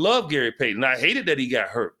 I love Gary Payton. I hated that he got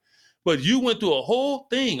hurt. But you went through a whole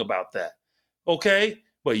thing about that, okay?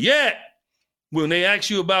 But yet, when they ask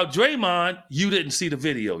you about Draymond, you didn't see the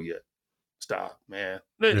video yet. Stop, man.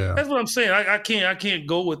 Yeah. That's what I'm saying. I can't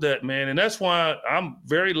go with that, man. And that's why I'm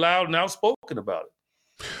very loud and outspoken about it.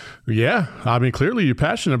 Yeah, I mean, clearly you're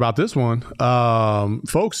passionate about this one.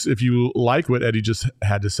 Folks, if you like what Eddie just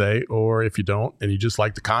had to say, or if you don't and you just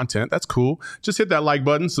like the content, that's cool. Just hit that like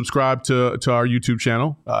button, subscribe to our YouTube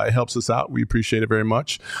channel. It helps us out. We appreciate it very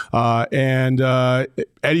much. And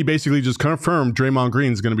Eddie basically just confirmed Draymond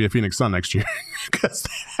Green is going to be a Phoenix Sun next year. Because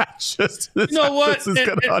that's just, you know what? This is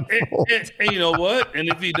going to unfold. And you know what? And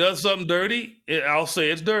if he does something dirty, I'll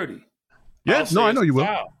say it's dirty. Yeah, no, I know you will.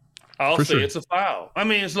 Foul. I'll say it's a foul. I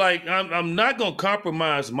mean, it's like I'm not going to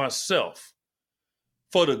compromise myself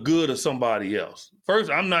for the good of somebody else. First,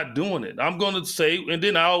 I'm not doing it. I'm going to say, and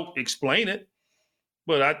then I'll explain it.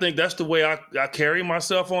 But I think that's the way I carry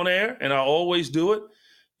myself on air, and I always do it.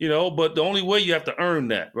 But the only way you have to earn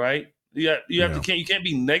that, right? You can't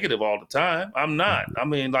be negative all the time. I'm not. I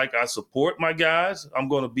mean, like, I support my guys. I'm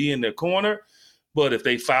going to be in their corner. But if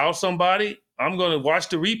they foul somebody, I'm going to watch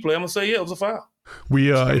the replay. I'm going to say, yeah, it was a foul.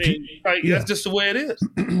 That's just the way it is.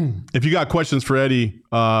 If you got questions for Eddie,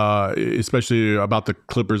 especially about the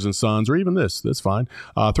Clippers and Suns, or even this, that's fine.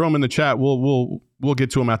 Throw them in the chat. We'll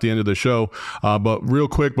get to them at the end of the show. But real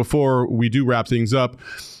quick, before we do wrap things up,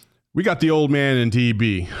 we got the old man in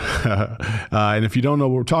DB. And if you don't know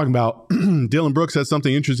what we're talking about, Dillon Brooks had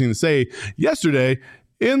something interesting to say yesterday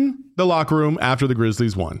in the locker room after the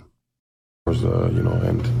Grizzlies won.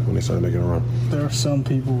 And when they started making a run. There are some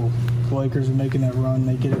people, the Lakers are making that run,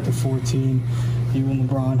 they get it to 14. You and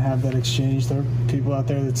LeBron have that exchange. There are people out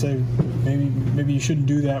there that say maybe you shouldn't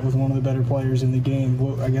do that with one of the better players in the game.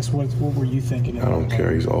 What were you thinking? I don't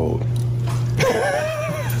care. He's old.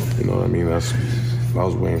 You know what I mean? I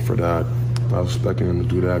was waiting for that. I was expecting him to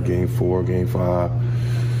do that game 4, game 5.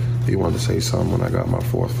 He wanted to say something when I got my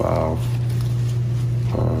 4th foul.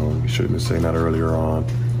 He should have been saying that earlier on.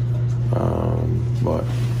 But,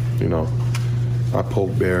 I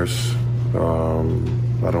poke bears.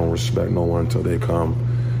 I don't respect no one until they come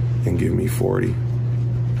and give me 40.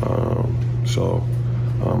 I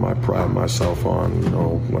pride myself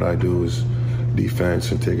on, what I do is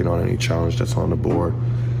defense and taking on any challenge that's on the board.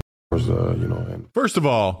 First of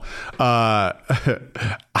all, I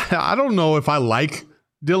don't know if I like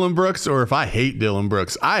Dillon Brooks or if I hate Dillon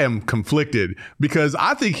Brooks. I am conflicted because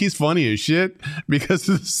I think he's funny as shit because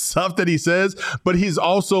of the stuff that he says, but he's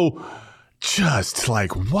also just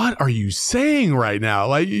like, what are you saying right now?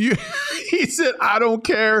 Like he said, I don't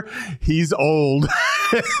care. He's old.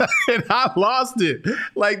 And I lost it.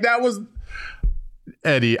 Like that was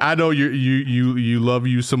Eddie. I know you love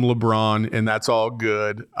you some LeBron, and that's all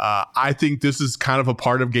good. I think this is kind of a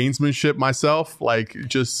part of gamesmanship myself. Like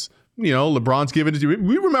just, LeBron's giving it to you.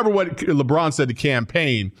 We remember what LeBron said to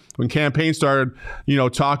Campaign when Campaign started,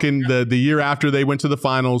 talking the year after they went to the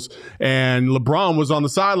finals, and LeBron was on the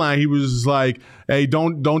sideline. He was like, "Hey,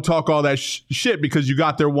 don't talk all that shit because you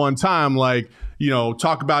got there one time. Like,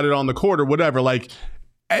 talk about it on the court or whatever." Like,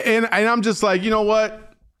 and I'm just like, you know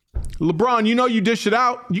what, LeBron, you dish it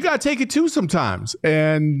out. You got to take it too sometimes.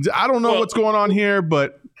 And I don't know what's going on here,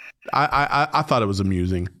 but I thought it was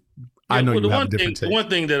amusing. I know you have a different take. The one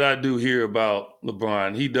thing that I do hear about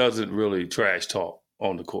LeBron, he doesn't really trash talk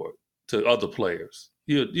on the court to other players.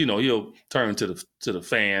 He'll turn to the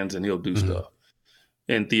fans and he'll do stuff.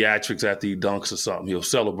 And theatrics after he dunks or something, he'll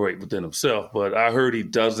celebrate within himself. But I heard he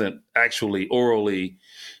doesn't actually orally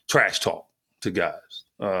trash talk to guys,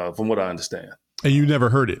 from what I understand. And you never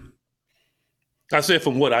heard it? I said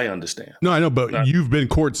from what I understand. No, I know, but you've been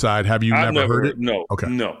courtside. Have you never heard it? No. Okay.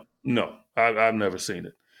 No. I've never seen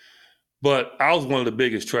it. But I was one of the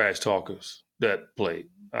biggest trash talkers that played.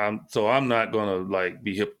 So I'm not going to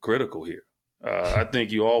be hypocritical here. I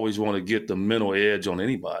think you always want to get the mental edge on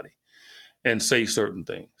anybody and say certain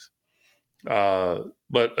things.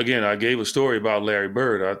 But again, I gave a story about Larry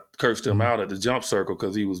Bird. I cursed him out at the jump circle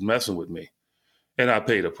because he was messing with me. And I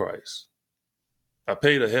paid a price. I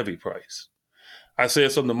paid a heavy price. I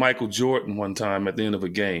said something to Michael Jordan one time at the end of a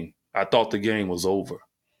game. I thought the game was over.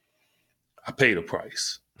 I paid a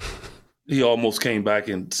price. He almost came back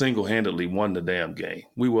and single-handedly won the damn game.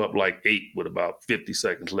 We were up 8 with about 50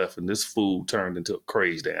 seconds left, and this fool turned into a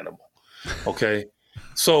crazed animal. Okay?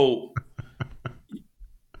 So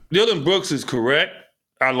Dillon Brooks is correct.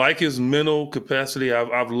 I like his mental capacity.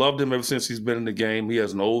 I've loved him ever since he's been in the game. He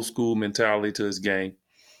has an old-school mentality to his game,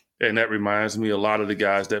 and that reminds me a lot of the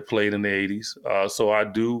guys that played in the 80s. So I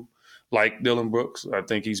do like Dillon Brooks. I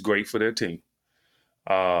think he's great for their team.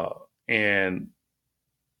 And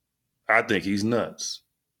I think he's nuts.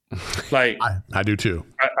 I do too.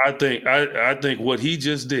 I think what he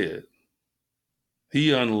just did,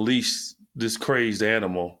 he unleashed this crazed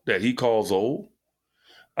animal that he calls old,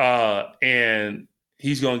 and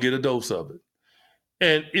he's gonna get a dose of it.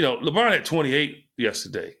 And LeBron had 28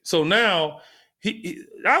 yesterday, so now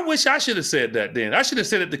I wish I should have said that then. I should have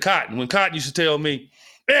said it to Cotton when Cotton used to tell me,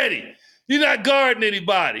 "Eddie, you're not guarding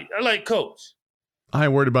anybody." I'm like, Coach, I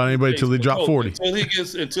ain't worried about anybody until they drop 40. Until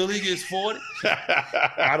he gets 40,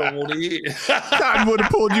 I don't want to hear it. Cotton would have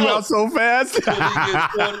pulled you out so fast.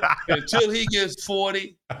 Until he gets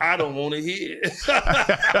 40, I don't want to hear it.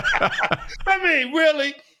 I mean,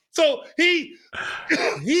 really? So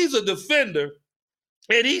he's a defender,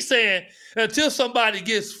 and he's saying until somebody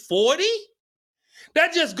gets 40,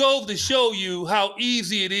 that just goes to show you how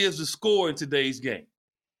easy it is to score in today's game.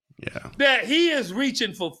 Yeah. That he is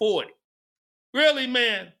reaching for 40. Really,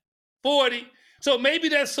 man? 40? So maybe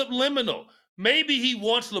that's subliminal. Maybe he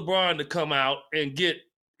wants LeBron to come out and get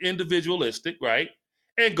individualistic, right?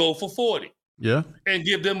 And go for 40. Yeah. And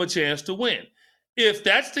give them a chance to win. If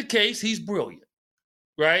that's the case, he's brilliant.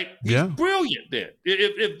 right? He's Yeah. brilliant then.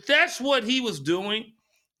 If that's what he was doing,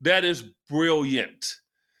 that is brilliant.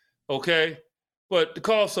 Okay? But to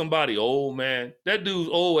call somebody old, man, that dude's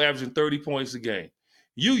old, averaging 30 points a game.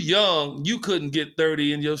 You young, you couldn't get 30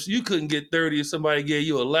 you couldn't get 30 if somebody gave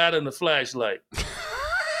you a ladder and a flashlight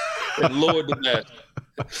and lowered the match.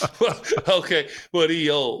 Okay, but he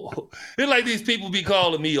old. It's like these people be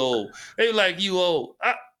calling me old. They like, you old.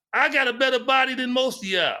 I got a better body than most of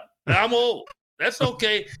y'all. I'm old. That's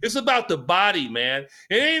okay. It's about the body, man.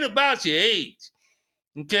 It ain't about your age.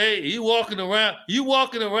 Okay, you walking around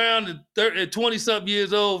at 20-something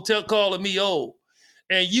years old, calling me old,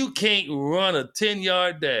 and you can't run a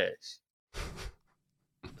 10-yard dash.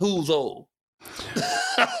 Who's old?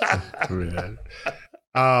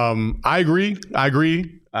 I agree.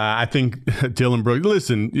 I think Dillon Brooks.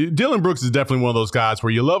 Listen, Dillon Brooks is definitely one of those guys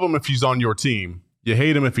where you love him if he's on your team, you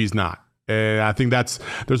hate him if he's not. And I think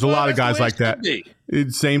there's a lot of guys like that.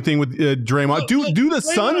 Same thing with Draymond. Do the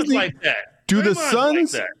Suns need like that? Do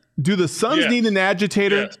the Suns need an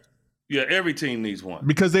agitator? Yes. Yeah, every team needs one.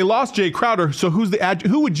 Because they lost Jay Crowder. So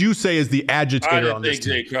who would you say is the agitator on this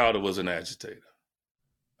team? I didn't think Jay Crowder was an agitator.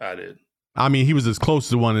 I didn't. I mean, he was as close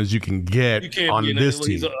to one as you can get on this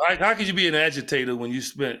team. How could you be an agitator when you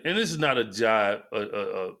spent? And this is not a jive,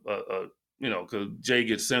 because Jay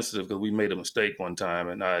gets sensitive because we made a mistake one time,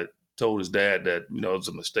 and I told his dad that it was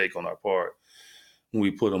a mistake on our part when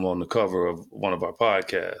we put him on the cover of one of our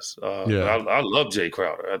podcasts. I love Jay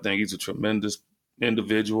Crowder. I think he's a tremendous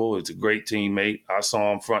individual. He's a great teammate. I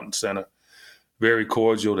saw him front and center, very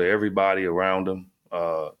cordial to everybody around him.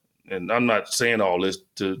 And I'm not saying all this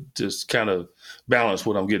to just kind of balance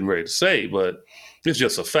what I'm getting ready to say, but it's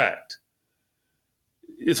just a fact.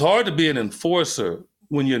 It's hard to be an enforcer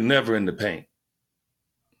when you're never in the paint.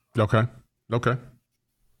 Okay.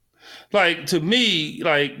 Like, to me,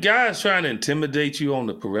 like, guys trying to intimidate you on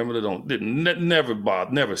the perimeter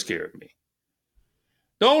never scared me.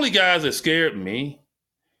 The only guys that scared me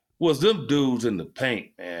was them dudes in the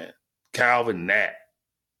paint, man. Calvin Nat.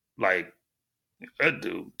 Like, that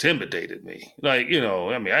dude intimidated me. Like,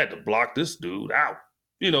 I had to block this dude out.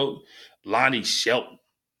 Lonnie Shelton.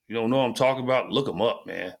 You don't know what I'm talking about? Look him up,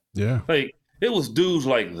 man. Yeah. Like, it was dudes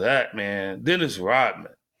like that, man. Dennis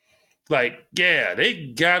Rodman. Like, yeah, they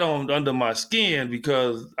got under my skin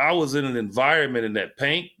because I was in an environment in that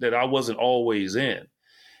paint that I wasn't always in.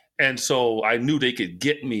 And so I knew they could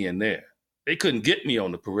get me in there. They couldn't get me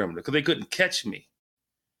on the perimeter because they couldn't catch me.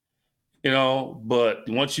 But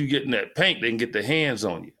once you get in that paint, they can get their hands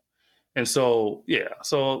on you. And so,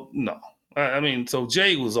 no. So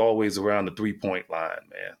Jay was always around the 3-point line,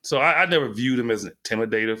 man. So I never viewed him as an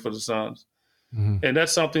intimidator for the Suns. Mm-hmm. And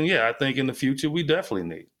that's something, I think in the future we definitely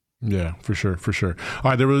need. Yeah, for sure.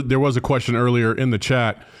 All right, there was a question earlier in the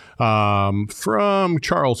chat from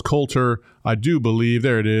Charles Coulter, I do believe.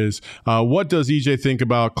 There it is. What does EJ think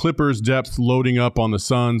about Clippers' depth loading up on the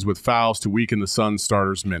Suns with fouls to weaken the Suns'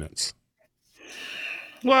 starters' minutes?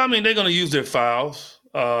 Well, they're going to use their fouls.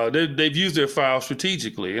 They've used their fouls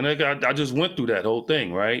strategically, and I just went through that whole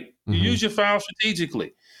thing, right? Mm-hmm. You use your foul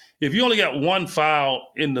strategically. If you only got one foul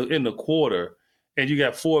in the quarter and you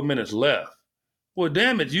got 4 minutes left, well,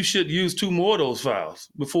 damn it, you should use 2 more of those fouls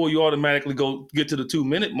before you automatically get to the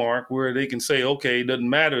 2-minute mark where they can say, okay, it doesn't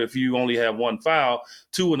matter if you only have 1 foul,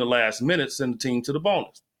 2 in the last minute, send the team to the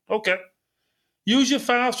bonus. Okay. Use your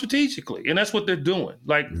foul strategically. And that's what they're doing.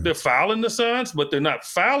 Like, they're fouling the Suns, but they're not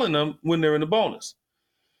fouling them when they're in the bonus.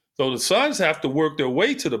 So the Suns have to work their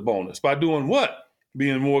way to the bonus by doing what?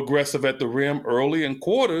 Being more aggressive at the rim early in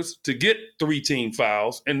quarters to get 3-team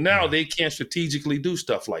fouls. And now they can't strategically do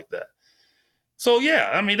stuff like that. So,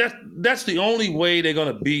 that's the only way they're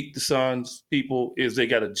going to beat the Suns, people, is they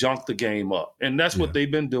got to junk the game up. And that's what they've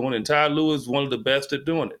been doing. And Ty Lue is one of the best at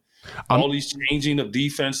doing it. All these changing of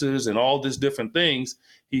defenses and all these different things,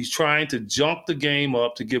 he's trying to junk the game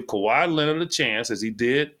up to give Kawhi Leonard a chance, as he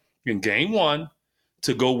did in Game 1,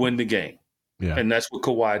 to go win the game. Yeah. And that's what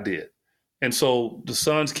Kawhi did. And so the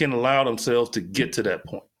Suns can allow themselves to get to that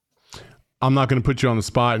point. I'm not going to put you on the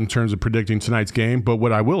spot in terms of predicting tonight's game, but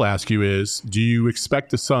what I will ask you is, do you expect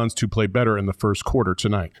the Suns to play better in the first quarter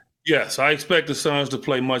tonight? Yes, I expect the Suns to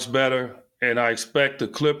play much better, and I expect the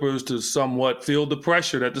Clippers to somewhat feel the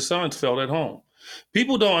pressure that the Suns felt at home.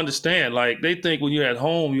 People don't understand. Like, they think when you're at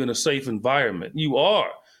home, you're in a safe environment. You are,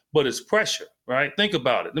 but it's pressure, right? Think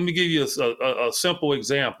about it. Let me give you a simple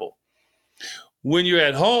example. When you're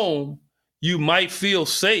at home, you might feel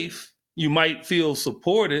safe. You might feel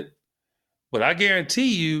supported. But I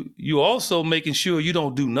guarantee you also making sure you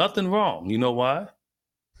don't do nothing wrong. You know why?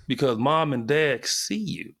 Because mom and dad see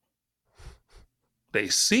you. They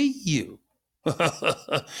see you.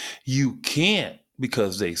 You can't,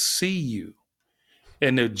 because they see you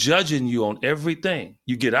and they're judging you on everything.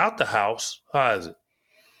 You get out the house, how is it?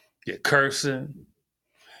 You're cursing,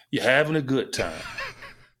 you're having a good time.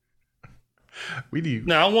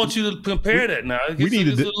 Now, I want you to compare that now. It's a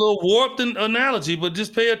little warped analogy, but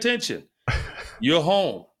just pay attention. You're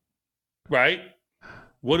home, right?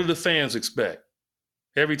 What do the fans expect?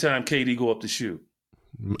 Every time KD go up to shoot.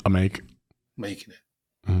 Making it. Make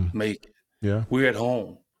it. Yeah. We're at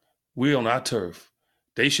home. We're on our turf.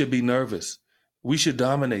 They should be nervous. We should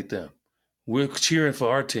dominate them. We're cheering for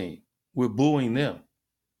our team. We're booing them.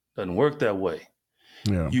 Doesn't work that way.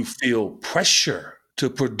 Yeah. You feel pressure to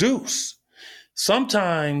produce.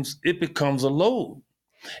 Sometimes it becomes a load.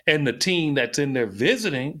 And the team that's in there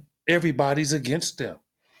visiting, everybody's against them.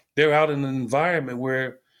 They're out in an environment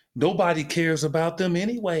where nobody cares about them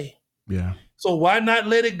anyway. Yeah. So why not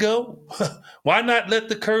let it go? Why not let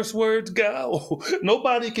the curse words go?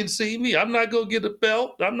 Nobody can see me. I'm not going to get a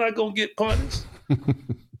belt. I'm not going to get punished.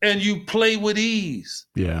 And you play with ease.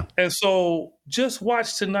 Yeah. And so just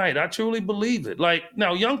watch tonight. I truly believe it. Like,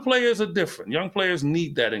 now, young players are different. Young players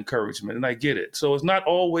need that encouragement, and I get it. So it's not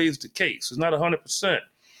always the case. It's not 100%.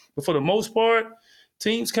 But for the most part,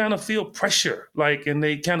 teams kind of feel pressure, and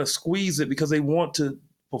they kind of squeeze it because they want to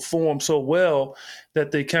perform so well that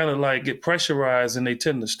they kind of get pressurized and they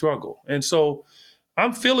tend to struggle. And so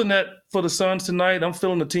I'm feeling that for the Suns tonight. I'm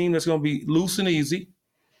feeling a team that's going to be loose and easy,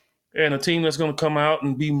 and a team that's going to come out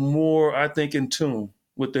and be more, I think, in tune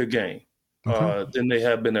with their game than they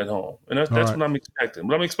have been at home. And that's right. What I'm expecting.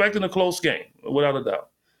 But I'm expecting a close game, without a doubt.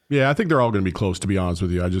 Yeah, I think they're all going to be close, to be honest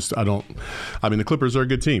with you. The Clippers are a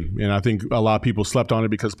good team, and I think a lot of people slept on it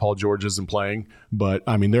because Paul George isn't playing. But,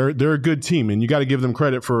 they're a good team, and you got to give them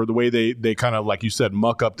credit for the way they kind of, like you said,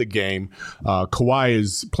 muck up the game. Kawhi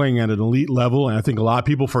is playing at an elite level, and I think a lot of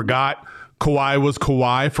people forgot Kawhi was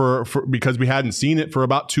Kawhi for because we hadn't seen it for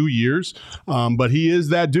about 2 years. But he is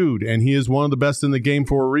that dude, and he is one of the best in the game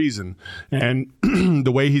for a reason. And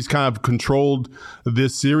the way he's kind of controlled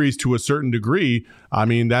this series to a certain degree,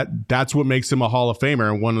 that's what makes him a Hall of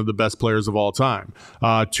Famer and one of the best players of all time.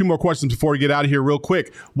 2 more questions before we get out of here real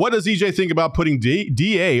quick. What does EJ think about putting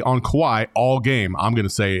DA on Kawhi all game? I'm going to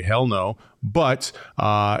say hell no. But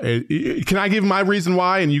can I give my reason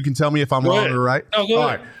why, and you can tell me if I'm wrong or right? No, go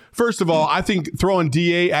ahead. Right. First of all, I think throwing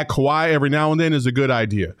DA at Kawhi every now and then is a good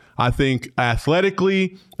idea. I think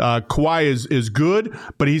athletically, Kawhi is good,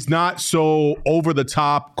 but he's not so over the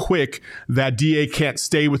top quick that DA can't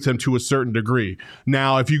stay with him to a certain degree.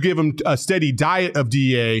 Now, if you give him a steady diet of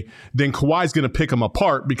DA, then Kawhi's going to pick him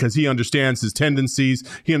apart because he understands his tendencies.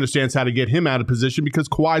 He understands how to get him out of position because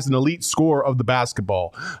Kawhi's an elite scorer of the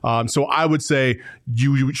basketball. So I would say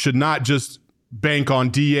you should not just bank on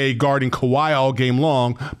DA guarding Kawhi all game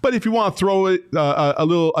long, but if you want to throw it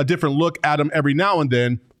a different look at him every now and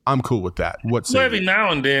then, I'm cool with that. So every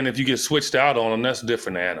now and then, if you get switched out on him, that's a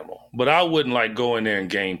different animal. But I wouldn't go in there and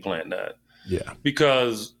game plan that. Yeah.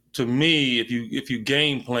 Because to me, if you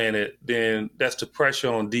game plan it, then that's the pressure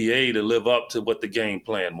on DA to live up to what the game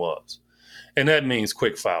plan was. And that means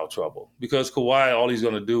quick foul trouble because Kawhi, all he's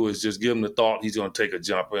going to do is just give him the thought he's going to take a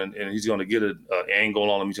jumper and he's going to get an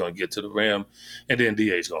angle on him. He's going to get to the rim, and then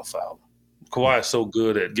DA's going to foul him. Kawhi is so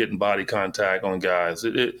good at getting body contact on guys.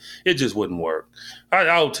 It just wouldn't work.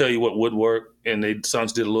 I'll tell you what would work, and the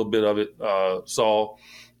Suns did a little bit of it, Saul,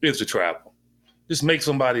 is to trap him. Just make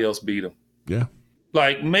somebody else beat him. Yeah.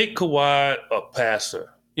 Make Kawhi a passer,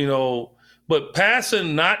 but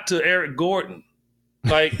passing not to Eric Gordon.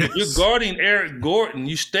 Yes. If you're guarding Eric Gordon,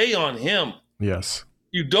 you stay on him. Yes.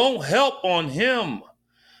 You don't help on him.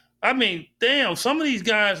 Damn, some of these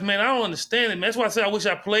guys, man, I don't understand it, man. That's why I say I wish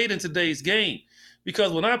I played in today's game.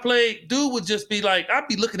 Because when I played, dude would just be I'd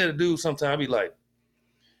be looking at a dude sometime, I'd be like,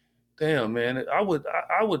 damn, man, I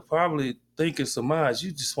would probably think in Samaj,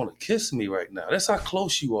 you just want to kiss me right now. That's how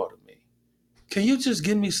close you are to me. Can you just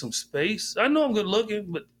give me some space? I know I'm good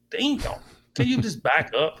looking, but damn. Can you just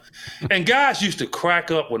back up? And guys used to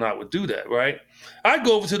crack up when I would do that, right? I'd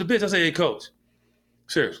go over to the bench. I'd say, hey, coach,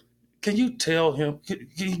 seriously, can you tell him,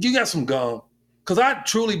 you got some gum? Because I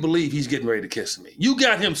truly believe he's getting ready to kiss me. You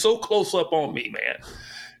got him so close up on me, man.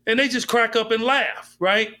 And they just crack up and laugh,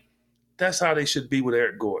 right? That's how they should be with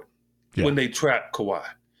Eric Gordon when they trap Kawhi.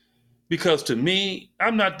 Because to me,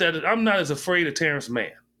 I'm not as afraid of Terrence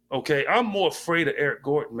Mann, okay? I'm more afraid of Eric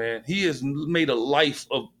Gordon, man. He has made a life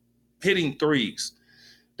of hitting threes.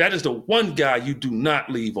 That is the one guy you do not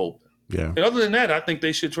leave open. Yeah. And other than that, I think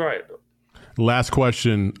they should try it, though. Last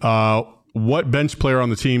question. What bench player on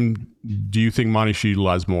the team do you think Monty should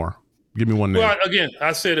utilize more? Give me one name. Well, again,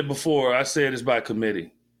 I said it before. I said it's by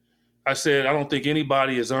committee. I said, I don't think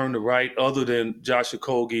anybody has earned the right other than Josh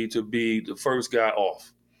Okogie to be the first guy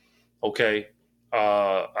off. Okay.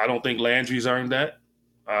 I don't think Landry's earned that.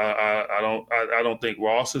 I don't think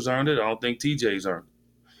Ross has earned it. I don't think TJ's earned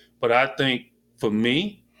it. But I think for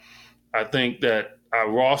me, I think that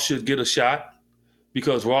Ross should get a shot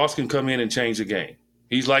because Ross can come in and change the game.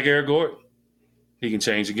 He's like Eric Gordon. He can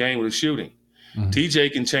change the game with his shooting. Mm-hmm.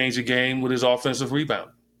 TJ can change the game with his offensive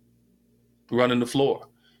rebound, running the floor.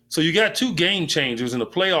 So you got two game changers in a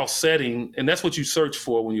playoff setting, and that's what you search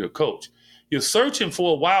for when you're a coach. You're searching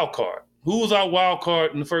for a wild card. Who was our wild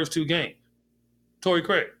card in the first two games? Torrey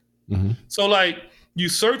Craig. Mm-hmm. So, you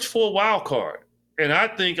search for a wild card. And I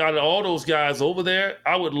think out of all those guys over there,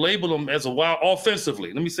 I would label them as a wild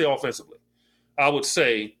offensively. Let me say offensively. I would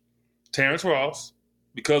say Terrence Ross,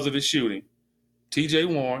 because of his shooting,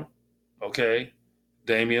 TJ Warren, okay,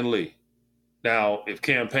 Damian Lee. Now, if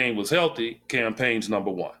Cam Payne was healthy, Cam Payne's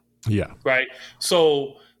number one. Yeah. Right?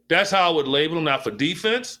 So that's how I would label them. Now, for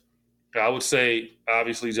defense, I would say,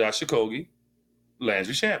 obviously, Josh Okogie,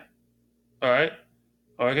 Landry Shamet. All right?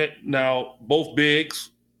 Okay. Now, both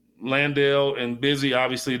bigs, Landale and Busy,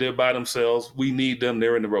 obviously, they're by themselves. We need them.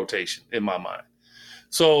 They're in the rotation, in my mind.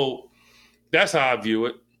 So that's how I view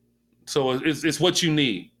it. So it's what you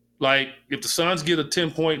need. Like, if the Suns get a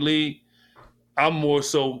 10-point lead, I'm more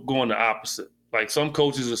so going the opposite. Like, some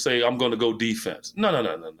coaches will say, I'm going to go defense. No.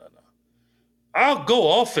 I'll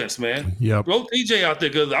go offense, man. Yep. Throw TJ out there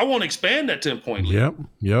because I want to expand that 10-point lead.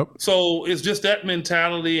 Yep. So it's just that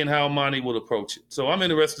mentality and how Monty would approach it. So I'm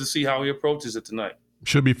interested to see how he approaches it tonight.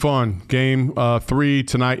 Should be fun. Game 3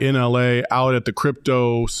 tonight in LA, out at the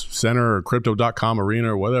Crypto Center or Crypto.com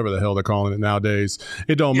Arena or whatever the hell they're calling it nowadays.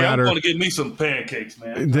 It don't matter. I'm going to get me some pancakes,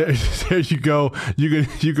 man. There you go.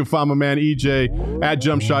 You can find my man EJ at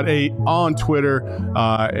JumpShot8 on Twitter,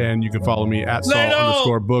 and you can follow me at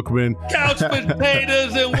Saul_Bookman. Couch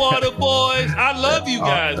potatoes and water boys. I love you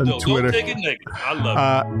guys, though. Twitter. Don't take it negative. I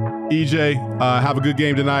love you. EJ, have a good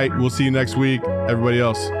game tonight. We'll see you next week. Everybody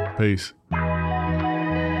else, peace.